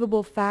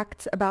unbelievable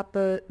facts about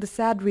the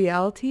sad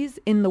realities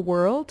in the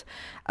world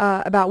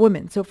about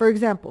women. So for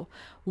example,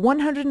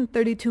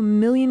 132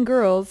 million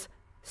girls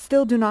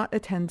still do not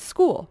attend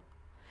school.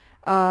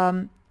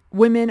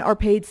 Women are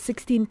paid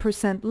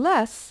 16%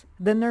 less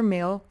than their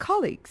male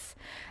colleagues.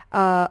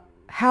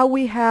 How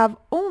we have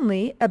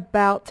only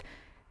about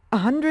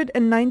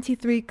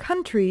 193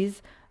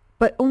 countries,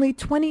 but only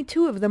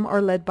 22 of them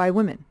are led by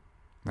women,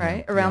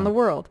 right, around the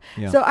world.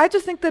 Yeah. So I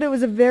just think that it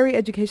was a very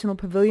educational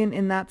pavilion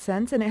in that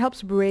sense, and it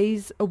helps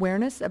raise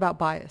awareness about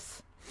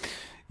bias.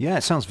 Yeah,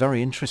 it sounds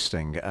very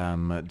interesting,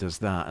 does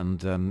that,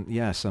 and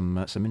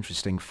some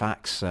interesting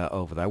facts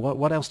over there.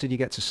 What else did you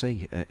get to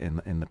see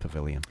in the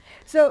pavilion?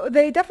 So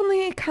they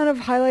definitely kind of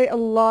highlight a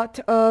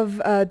lot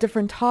of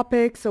different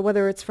topics, so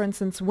whether it's, for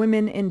instance,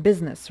 women in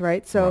business,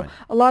 right? So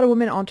a lot of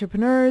women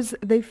entrepreneurs,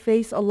 they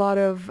face a lot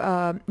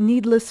of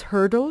needless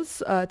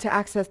hurdles to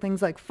access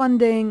things like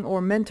funding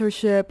or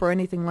mentorship or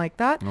anything like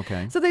that.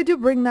 Okay. So they do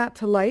bring that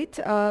to light,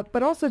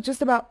 but also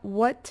just about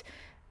what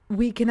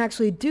we can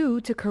actually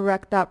do to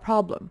correct that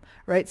problem,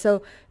 right?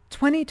 So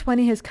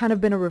 2020 has kind of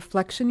been a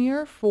reflection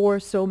year for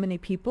so many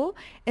people.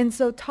 And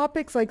so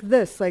topics like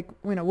this, like,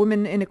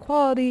 women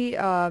inequality,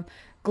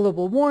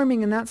 global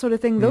warming and that sort of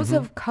thing, those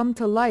have come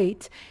to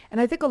light. And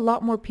I think a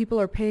lot more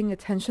people are paying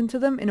attention to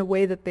them in a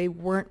way that they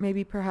weren't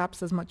maybe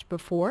perhaps as much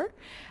before.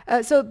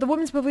 So the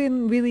Women's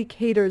Pavilion really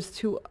caters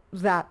to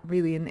that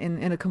really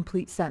in a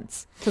complete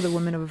sense, to the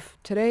women of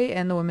today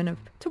and the women of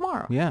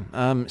tomorrow. Yeah,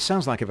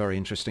 sounds like a very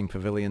interesting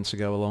pavilion to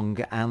go along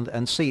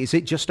and see. Is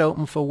it just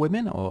open for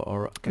women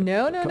or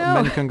No.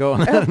 Men can go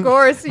on? Of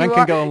course, men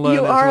can go and learn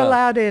you as are well.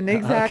 allowed in,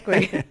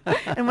 exactly. Okay.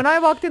 And when I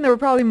walked in, there were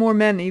probably more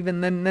men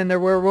even than there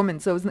were women.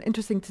 So it was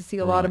interesting to see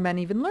a lot of men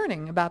even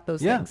learning about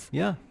those things.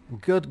 Yeah.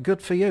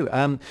 Good for you.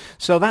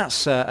 So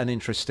that's an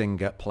interesting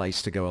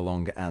place to go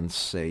along and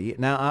see.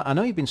 Now, I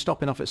know you've been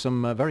stopping off at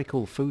some very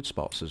cool food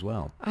spots as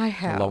well. I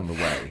have. Along the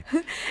way.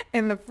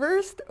 And the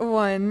first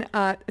one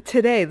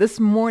this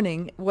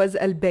morning, was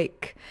Al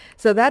Baik.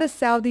 So that is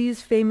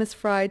Saudi's famous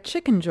fried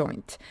chicken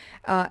joint.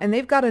 And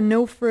they've got a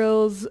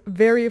no-frills,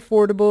 very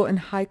affordable and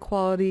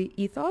high-quality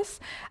ethos.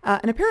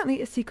 And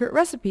apparently a secret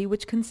recipe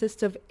which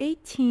consists of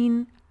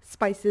 18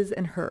 spices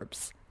and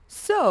herbs.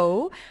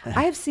 So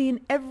I have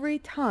seen every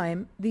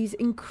time these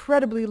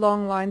incredibly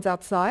long lines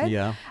outside,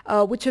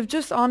 which have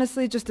just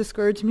honestly just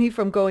discouraged me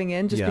from going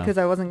in just because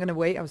I wasn't going to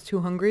wait. I was too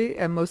hungry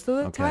most of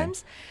the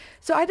times.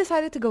 So I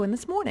decided to go in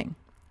this morning.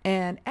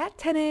 And at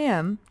 10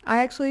 a.m., I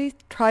actually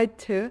tried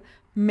to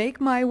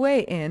make my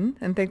way in,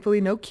 and thankfully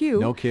no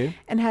queue. No queue.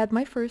 And had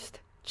my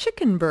first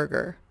chicken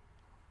burger.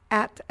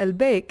 at El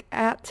Bake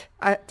at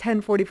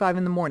 10:45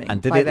 in the morning.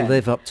 And did by it then.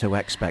 live up to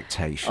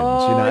expectations?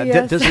 Oh,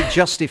 yes. Does it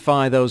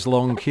justify those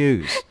long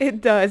queues?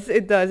 It does.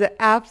 It does. It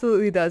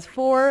absolutely does.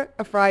 For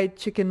a fried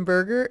chicken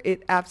burger,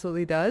 it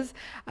absolutely does.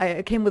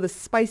 It came with a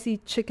spicy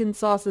chicken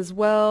sauce as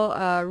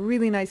well.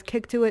 Really nice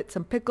kick to it.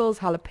 Some pickles,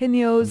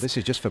 jalapenos. And this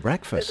is just for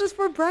breakfast. This is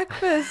for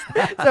breakfast.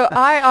 So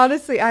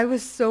I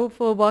was so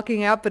full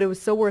walking out, but it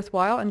was so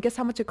worthwhile. And guess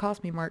how much it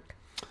cost me, Mark?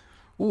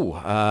 Ooh,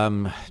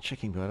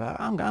 chicken burger.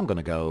 I'm going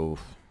to go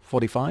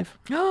 45.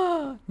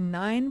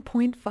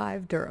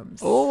 9.5 dirhams.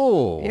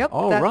 Oh, yep.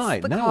 all That's right.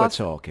 the Now cost.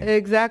 we're talking.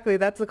 Exactly.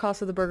 That's the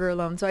cost of the burger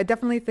alone. So I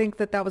definitely think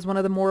that was one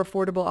of the more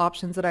affordable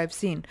options that I've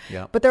seen.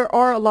 Yeah. But there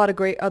are a lot of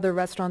great other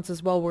restaurants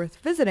as well worth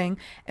visiting.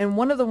 And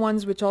one of the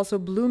ones which also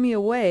blew me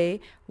away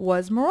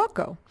was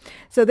Morocco.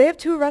 So they have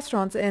 2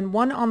 restaurants, and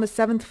one on the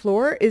 7th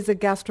floor is a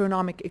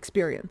gastronomic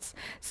experience.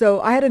 So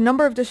I had a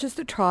number of dishes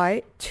to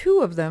try.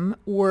 2 of them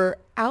were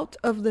out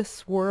of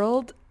this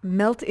world,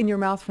 melt in your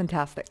mouth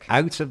fantastic.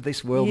 Out of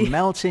this world,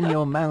 melt in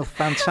your mouth,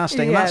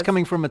 fantastic. And Yes. that's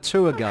coming from a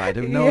tour guide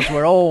who knows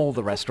where all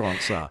the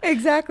restaurants are.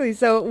 Exactly.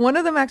 So one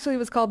of them actually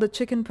was called the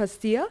chicken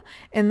pastilla,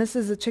 and this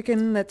is a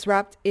chicken that's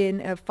wrapped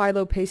in a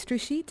phyllo pastry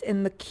sheet.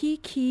 And the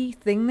key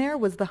thing there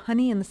was the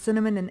honey and the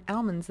cinnamon and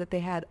almonds that they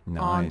had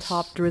on Nice,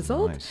 top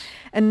drizzled. nice.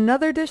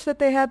 Another dish that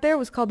they had there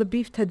was called the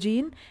beef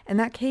tagine, and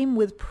that came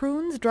with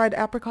prunes, dried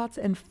apricots,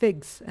 and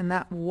figs, and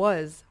that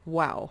was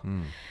wow.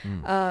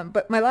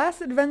 But my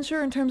last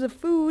adventure in terms of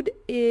food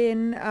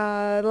in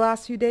the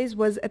last few days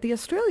was at the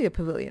Australia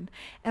Pavilion,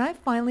 and I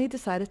finally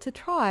decided to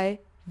try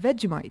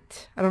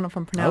Vegemite. I don't know if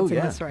I'm pronouncing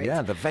this right.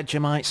 Yeah, the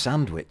Vegemite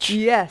sandwich.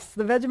 Yes,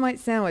 the Vegemite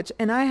sandwich.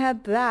 And I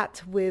had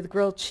that with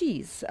grilled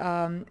cheese.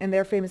 And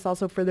they're famous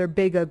also for their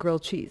Bega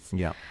grilled cheese.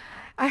 Yeah.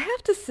 I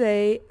have to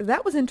say,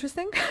 that was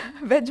interesting.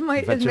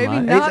 Vegemite is maybe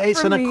not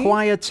It's for an me.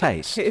 acquired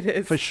taste, It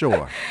is. for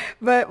sure.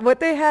 But what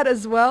they had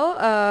as well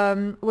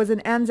was an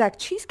Anzac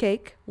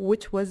cheesecake,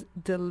 which was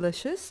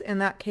delicious.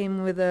 And that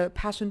came with a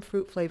passion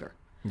fruit flavor.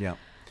 Yeah.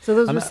 So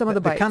those And were some of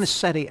the they bites. kind of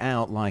set it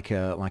out like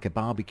a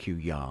barbecue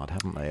yard,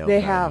 haven't they? Over They there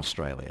in have.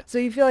 Australia. So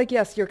you feel like,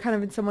 yes, you're kind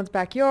of in someone's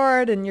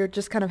backyard and you're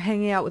just kind of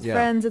hanging out with Yeah.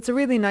 friends. It's a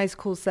really nice,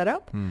 cool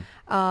setup.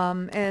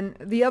 And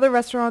the other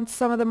restaurants,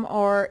 some of them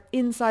are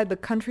inside the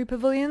country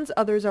pavilions.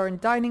 Others are in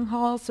dining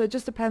halls. So it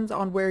just depends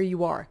on where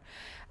you are.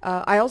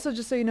 I also,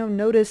 just so you know,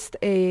 noticed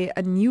a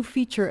new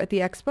feature at the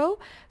expo.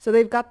 So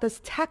they've got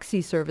this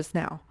taxi service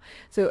now.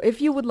 So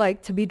if you would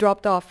like to be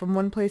dropped off from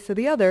one place to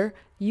the other,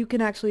 you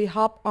can actually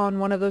hop on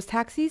one of those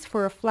taxis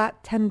for a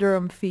flat 10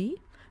 dirham fee.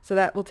 So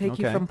that will take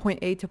you Okay. from point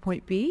A to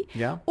point B.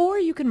 Yeah. Or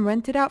you can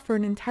rent it out for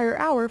an entire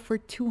hour for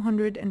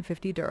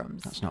 250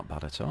 dirhams. That's not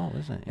bad at all,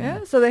 is it?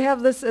 Yeah. So they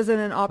have this as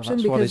an option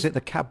That's because what is it?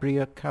 The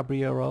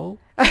cabriole?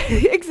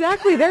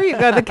 exactly. There you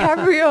go. The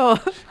cabriole.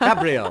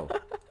 Cabriole.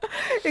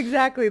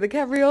 Exactly. The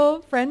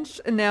cabriole, French,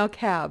 and now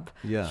cab.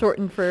 Yeah.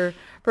 Shortened for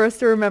us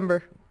to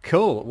remember.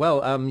 Cool.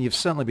 Well, you've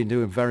certainly been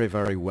doing very,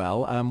 very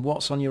well.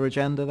 What's on your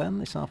agenda then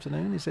this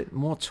afternoon? Is it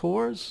more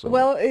tours? Or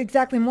Well,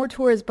 exactly. More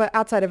tours, but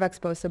outside of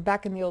Expo, so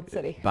back in the old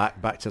city.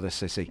 back to the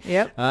city.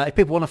 Yep. If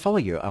people want to follow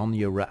you on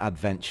your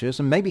adventures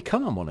and maybe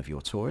come on one of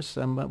your tours,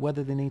 where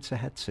do they need to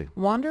head to?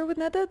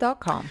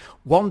 Wanderwithnada.com.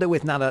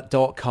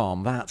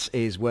 Wanderwithnada.com. That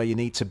is where you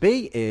need to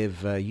be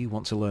if you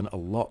want to learn a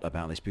lot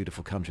about this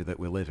beautiful country that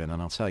we live in. And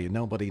I'll tell you,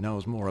 nobody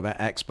knows more about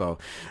Expo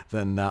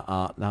than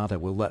Nada.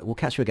 We'll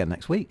catch you again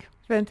next week.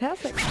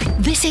 Fantastic.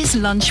 This is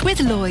Lunch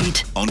with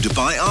Lloyd. On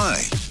Dubai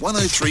Eye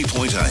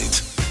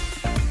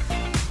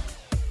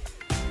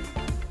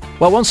 103.8.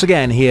 Well, once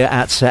again here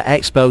at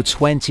Expo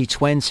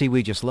 2020,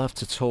 we just love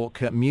to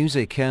talk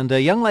music. And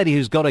a young lady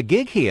who's got a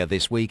gig here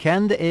this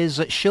weekend is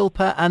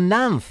Shilpa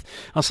Ananth.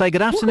 I'll say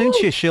good afternoon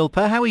to you,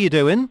 Shilpa. How are you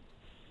doing?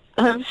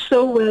 I'm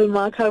so well,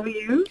 Mark. How are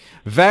you?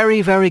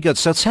 Very, very good.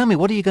 So tell me,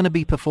 what are you going to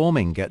be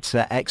performing at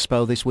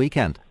Expo this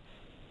weekend?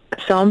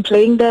 So I'm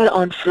playing there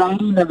on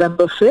Friday,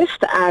 November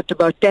 5th at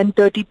about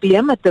 10:30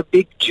 p.m. at the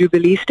big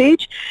Jubilee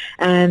stage.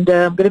 And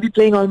I'm going to be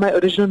playing all my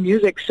original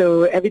music.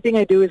 So everything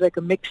I do is like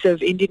a mix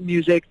of Indian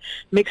music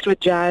mixed with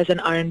jazz and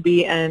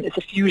R&B. And it's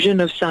a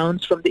fusion of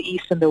sounds from the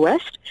East and the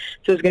West.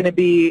 So it's going to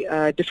be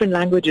different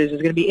languages.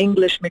 It's going to be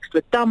English mixed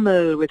with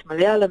Tamil, with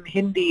Malayalam,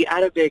 Hindi,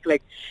 Arabic,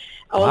 like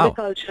all Wow. the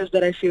cultures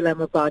that I feel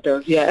I'm a part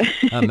of. Yeah.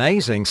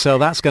 Amazing. So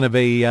that's going to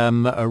be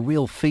a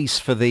real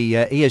feast for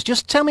the ears.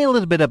 Just tell me a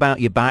little bit about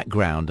your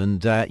background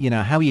and,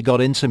 how you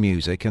got into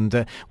music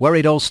and where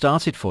it all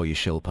started for you,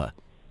 Shilpa.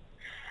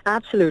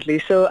 Absolutely.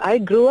 So I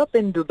grew up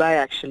in Dubai,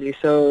 actually.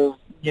 So,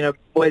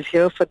 was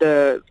here for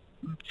the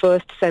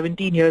first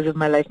 17 years of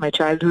my life. My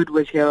childhood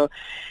was here.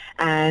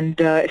 And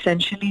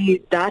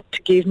essentially that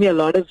gave me a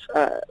lot of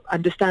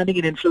understanding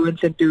and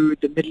influence into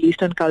the Middle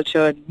Eastern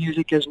culture and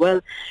music as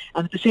well.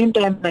 And at the same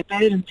time, my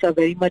parents are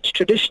very much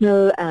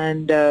traditional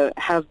and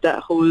have that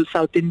whole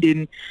South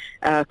Indian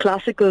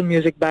classical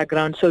music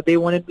background. So they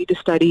wanted me to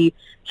study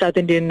South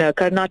Indian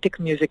Carnatic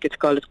music, it's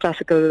called. It's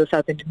classical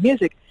South Indian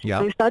music. Yeah.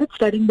 So I started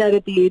studying that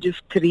at the age of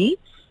 3.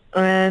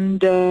 And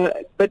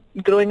but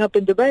growing up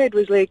in Dubai, it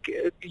was like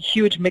a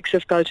huge mix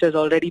of cultures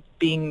already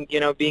being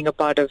a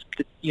part of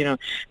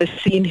the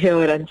scene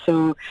here. And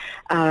so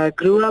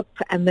grew up,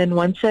 and then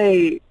once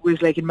I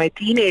was like in my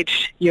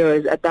teenage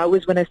years, that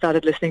was when I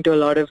started listening to a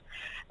lot of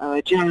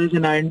jazz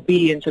and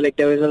R&B, and so like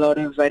there was a lot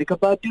of Erykah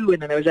Badu,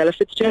 and then there was Ella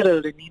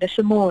Fitzgerald and Nina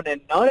Simone,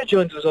 and Nora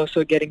Jones was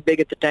also getting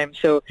big at the time.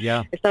 So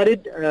I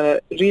started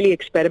really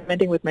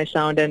experimenting with my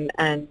sound,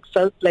 and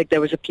felt like there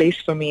was a place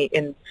for me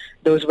in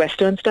those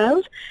Western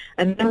styles.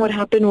 And then what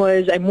happened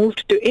was I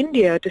moved to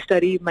India to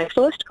study my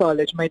first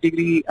college. My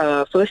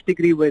first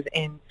degree was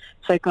in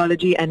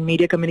psychology and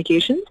media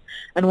communications.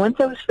 And once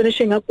I was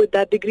finishing up with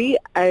that degree,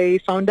 I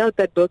found out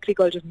that Berklee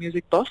College of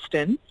Music,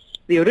 Boston,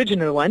 the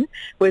original one,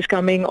 was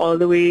coming all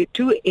the way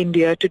to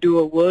India to do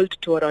a world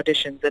tour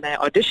auditions. And I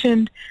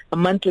auditioned. A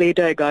month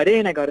later, I got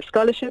in. I got a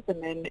scholarship.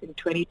 And then in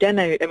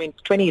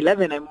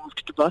 2011, I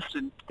moved to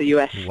Boston, the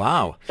U.S.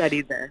 Wow.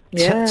 Studied there.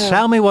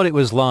 Tell me what it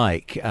was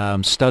like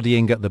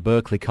studying at the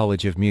Berklee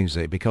College of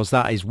Music, because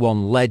that is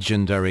one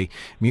legendary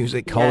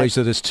music college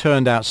that has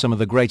turned out some of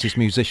the greatest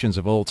musicians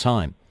of all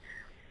time.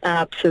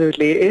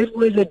 Absolutely. It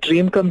was a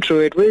dream come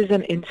true. It was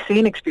an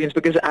insane experience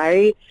because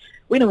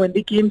when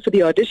they came for the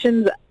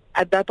auditions,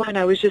 at that point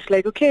I was just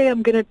like, okay,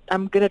 I'm gonna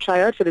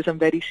try out for this. I'm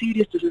very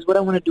serious. This is what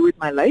I want to do with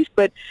my life,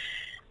 but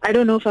I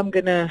don't know if I'm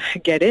gonna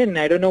get in.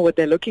 I don't know what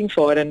they're looking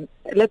for, and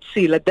let's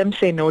see, let them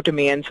say no to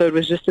me. And so it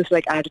was just this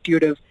like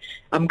attitude of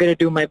I'm gonna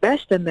do my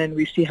best, and then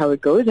we see how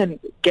it goes. And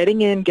getting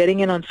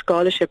in on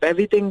scholarship,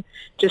 everything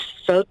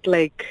just felt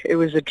like it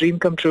was a dream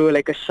come true,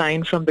 like a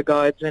sign from the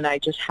gods, and I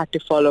just had to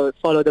follow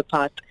the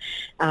path.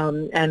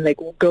 And like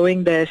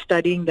going there,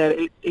 studying there,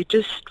 it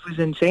just was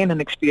insane an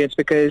experience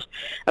because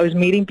I was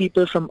meeting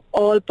people from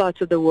all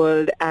parts of the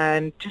world,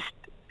 and just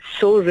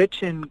so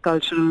rich in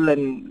cultural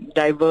and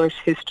diverse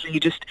history,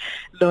 just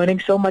learning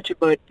so much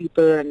about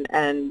people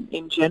and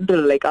in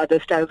general, like other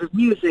styles of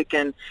music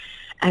and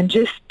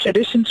just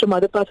traditions from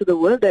other parts of the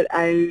world that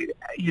I,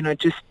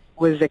 just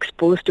was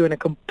exposed to in a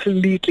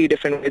completely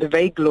different way. It's a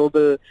very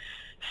global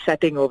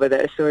setting over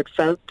there. So it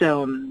felt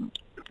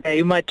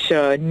very much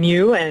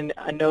new and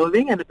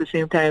unnerving, and at the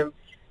same time,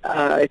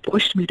 it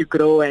pushed me to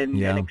grow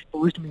and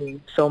exposed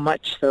me so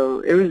much. So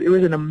it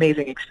was an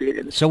amazing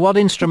experience. So what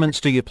instruments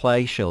do you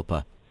play,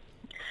 Shilpa?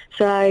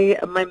 So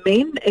my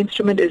main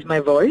instrument is my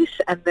voice,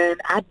 and then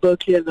at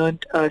Berklee I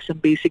learned some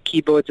basic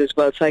keyboards as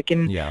well. So I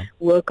can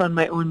work on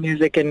my own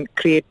music and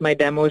create my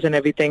demos and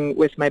everything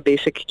with my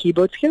basic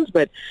keyboard skills.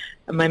 But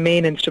my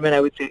main instrument,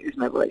 I would say, is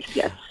my voice,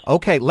 yes.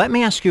 Okay, let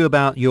me ask you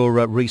about your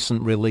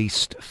recent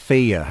released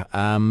Fear.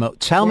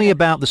 Tell me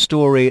about the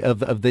story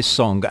of this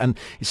song. And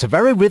it's a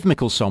very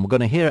rhythmical song. We're going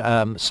to hear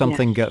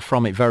something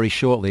from it very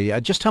shortly.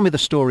 Just tell me the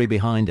story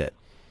behind it.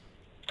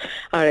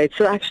 All right.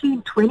 So actually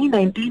in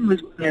 2019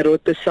 was when I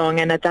wrote this song.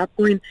 And at that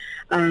point,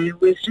 I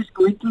was just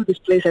going through this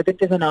place. I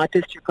think as an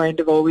artist, you're kind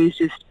of always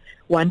just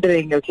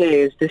wondering,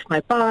 okay, is this my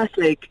past?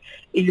 Like,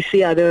 you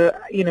see other,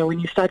 when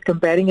you start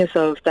comparing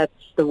yourself, that's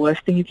the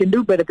worst thing you can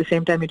do. But at the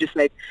same time, you're just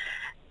like,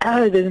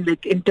 then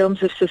like in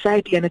terms of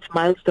society and its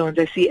milestones,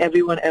 I see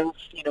everyone else,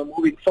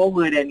 moving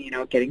forward and,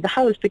 getting the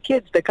house, the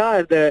kids, the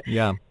car, the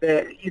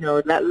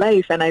that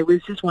life. And I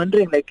was just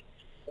wondering, like,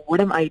 what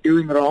am I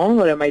doing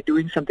wrong, or am I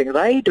doing something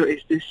right, or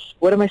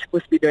what am I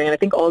supposed to be doing? And I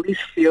think all these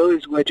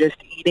fears were just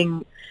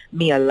eating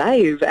me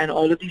alive, and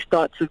all of these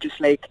thoughts of just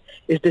like,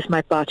 is this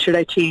my path? Should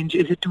I change?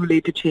 Is it too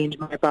late to change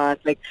my path?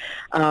 Like,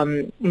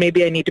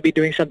 maybe I need to be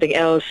doing something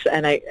else,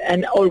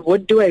 or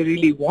what do I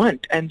really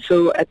want? And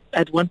so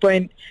at one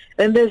point,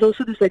 then there's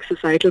also this like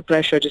societal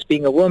pressure, just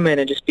being a woman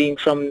and just being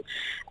from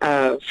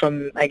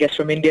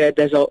India.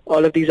 There's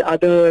all of these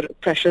other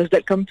pressures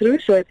that come through.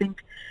 So I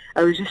think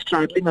I was just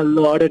straddling a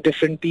lot of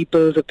different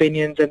people's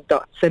opinions and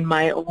thoughts and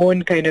my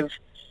own kind of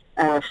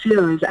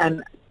fears,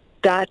 and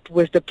that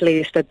was the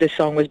place that this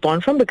song was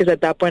born from, because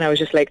at that point I was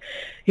just like,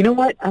 you know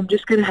what, I'm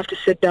just going to have to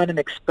sit down and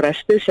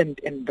express this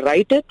and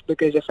write it,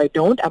 because if I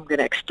don't, I'm going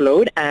to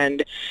explode,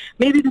 and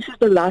maybe this is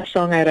the last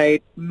song I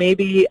write.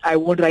 Maybe I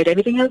won't write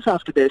anything else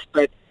after this,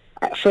 but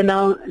for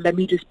now, let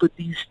me just put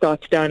these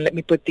thoughts down, let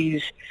me put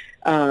these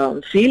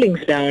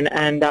feelings down,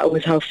 and that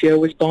was how Fear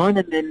was born.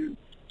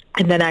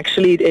 And then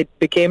actually it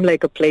became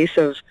like a place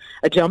of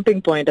a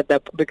jumping point and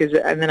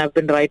then I've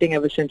been writing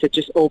ever since. It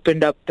just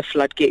opened up the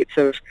floodgates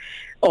of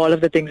all of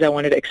the things I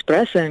wanted to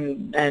express,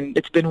 and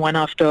it's been one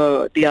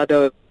after the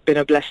other, been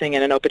a blessing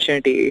and an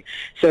opportunity.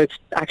 So it's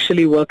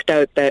actually worked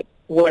out that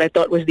what I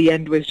thought was the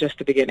end was just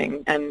the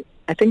beginning. And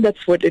I think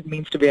that's what it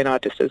means to be an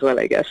artist as well,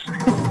 I guess.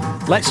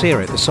 Let's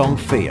hear it, the song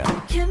Fear.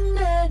 Can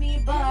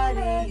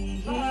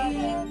anybody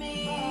hear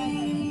me?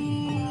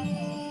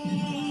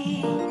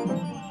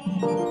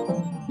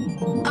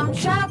 I'm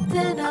trapped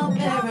in a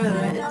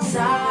mirror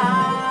inside.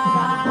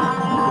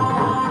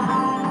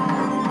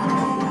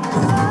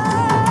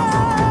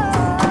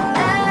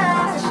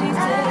 As she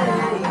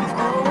takes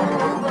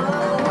over,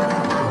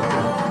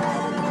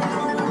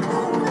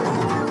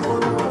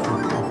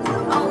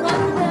 I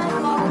wonder if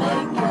I'll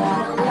make it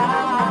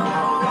alive.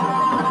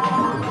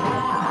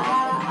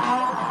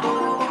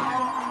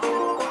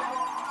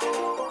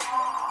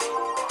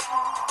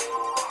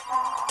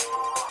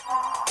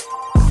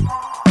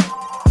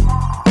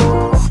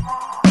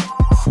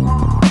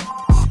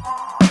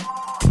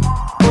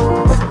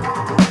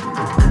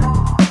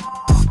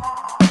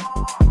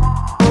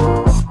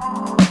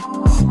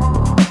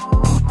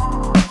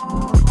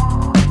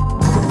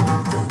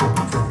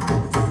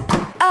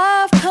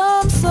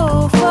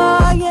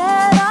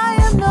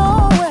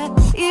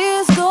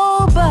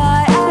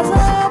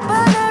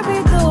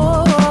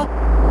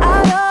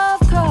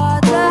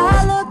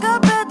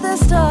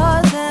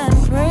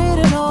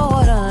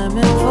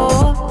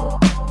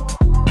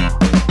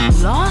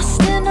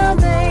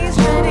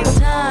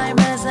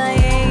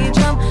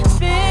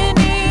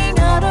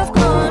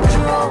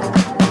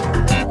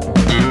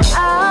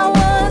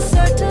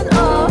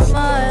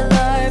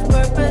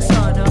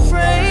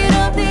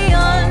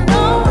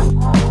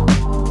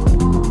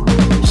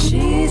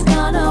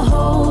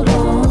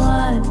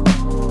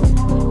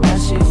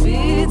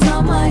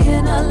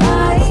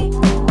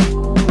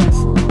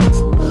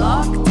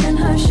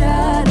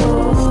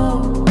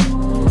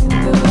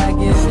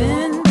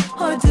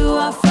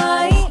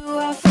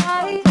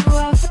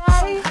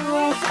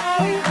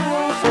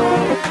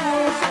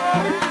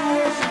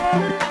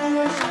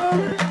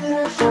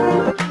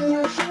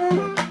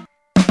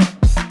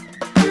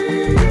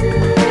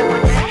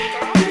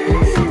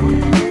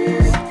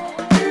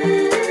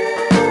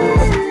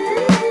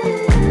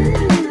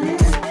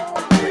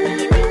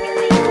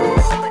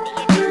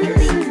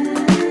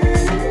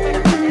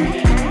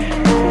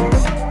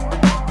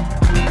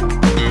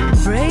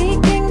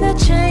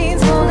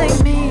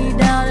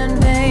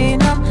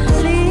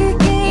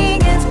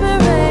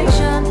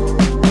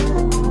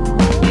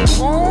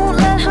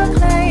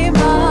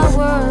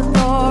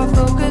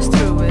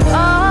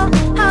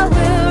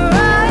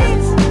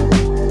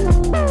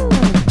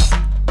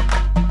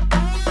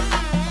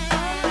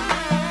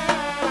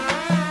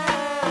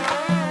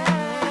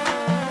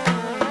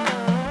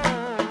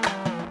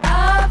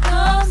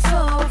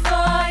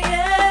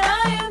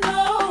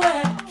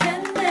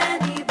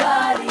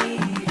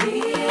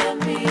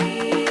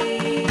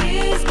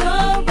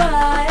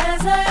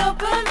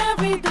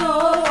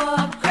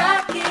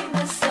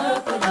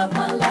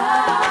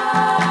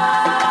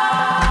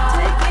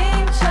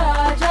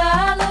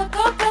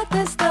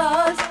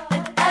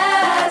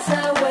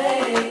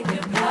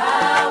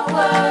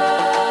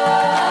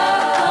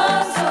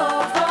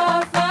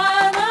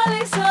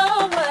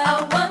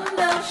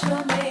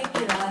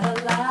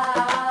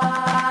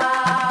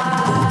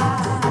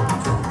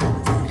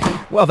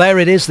 Well, there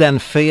it is then,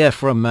 Fear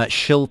from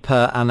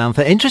Shilpa Anantha.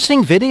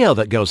 Interesting video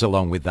that goes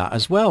along with that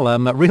as well. I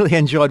really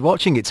enjoyed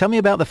watching it. Tell me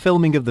about the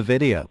filming of the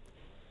video.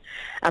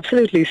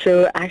 Absolutely.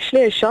 So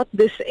actually I shot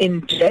this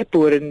in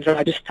Jaipur in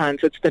Rajasthan.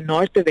 So it's the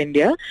north of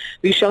India.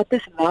 We shot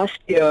this last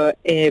year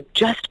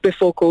just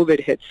before COVID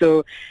hit.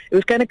 So it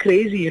was kind of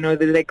crazy, you know,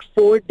 there's like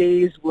 4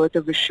 days worth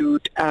of a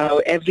shoot.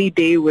 Every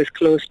day was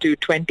close to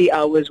 20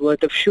 hours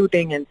worth of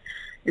shooting, and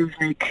it was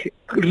like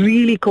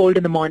really cold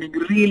in the morning,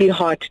 really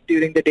hot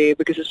during the day,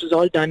 because this was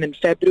all done in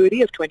February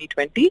of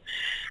 2020.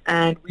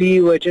 And we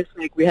were just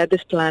like, we had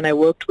this plan. I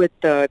worked with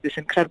this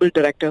incredible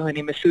director. Her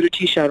name is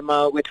Suruchi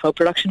Sharma, with her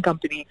production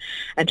company,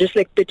 and just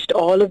like pitched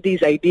all of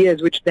these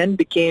ideas, which then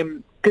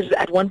became, because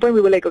at one point we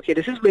were like, okay,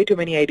 this is way too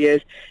many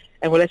ideas,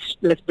 and well,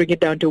 let's bring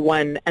it down to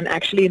one. And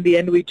actually in the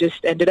end, we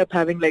just ended up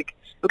having like,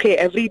 okay,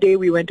 every day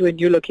we went to a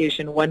new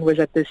location. One was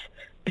at this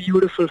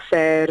beautiful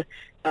fair,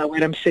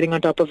 where I'm sitting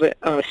on top of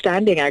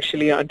standing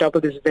actually on top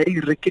of this very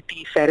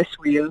rickety Ferris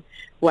wheel,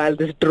 while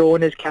this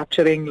drone is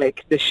capturing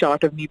like the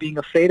shot of me being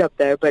afraid up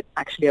there, but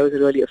actually I was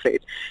really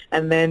afraid.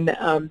 And then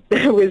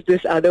there was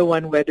this other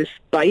one where this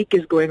bike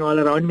is going all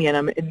around me, and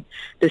I'm in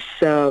this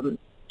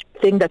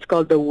thing that's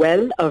called the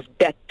Well of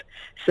Death.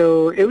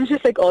 So it was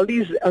just like all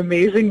these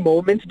amazing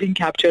moments being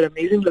captured,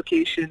 amazing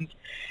locations.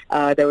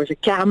 There was a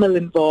camel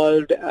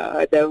involved.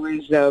 There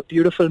was a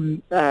beautiful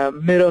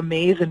mirror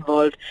maze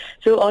involved.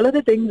 So all of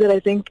the things that I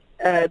think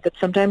that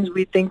sometimes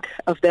we think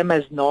of them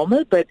as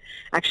normal, but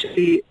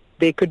actually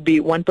they could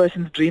be one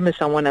person's dream is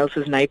someone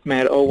else's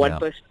nightmare, or one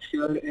person's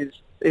fear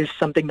is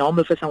something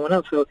normal for someone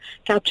else. So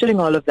capturing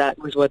all of that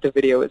was what the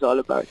video is all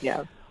about,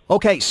 yeah.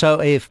 Okay, so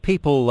if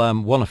people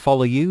want to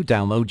follow you,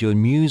 download your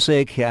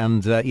music,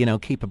 and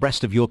keep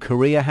abreast of your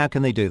career, how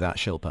can they do that,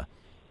 Shilpa?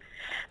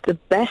 The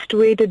best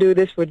way to do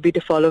this would be to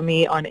follow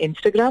me on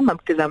Instagram,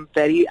 because I'm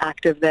very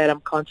active there.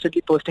 I'm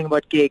constantly posting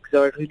about gigs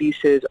or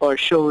releases or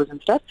shows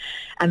and stuff.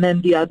 And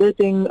then the other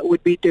thing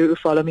would be to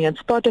follow me on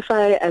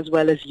Spotify as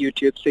well as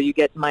YouTube. So you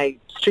get my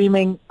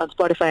streaming on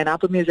Spotify and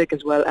Apple Music,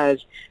 as well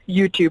as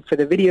YouTube for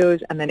the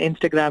videos. And then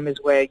Instagram is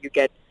where you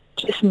get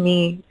just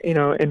me, you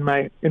know, in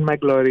my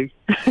glory.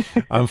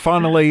 And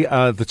finally,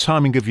 the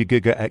timing of your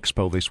gig at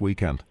Expo this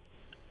weekend.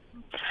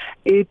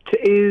 It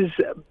is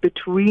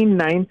between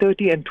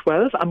 9:30 and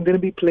 12. I'm going to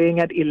be playing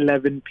at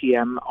 11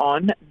 p.m.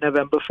 on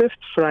November 5th,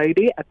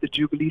 Friday, at the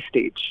Jubilee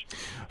Stage.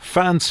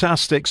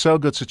 Fantastic. So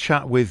good to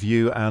chat with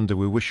you, and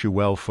we wish you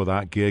well for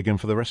that gig and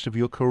for the rest of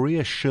your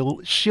career.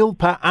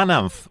 Shilpa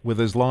Ananth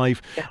with us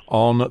live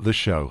on the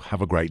show.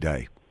 Have a great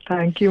day.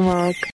 Thank you, Mark.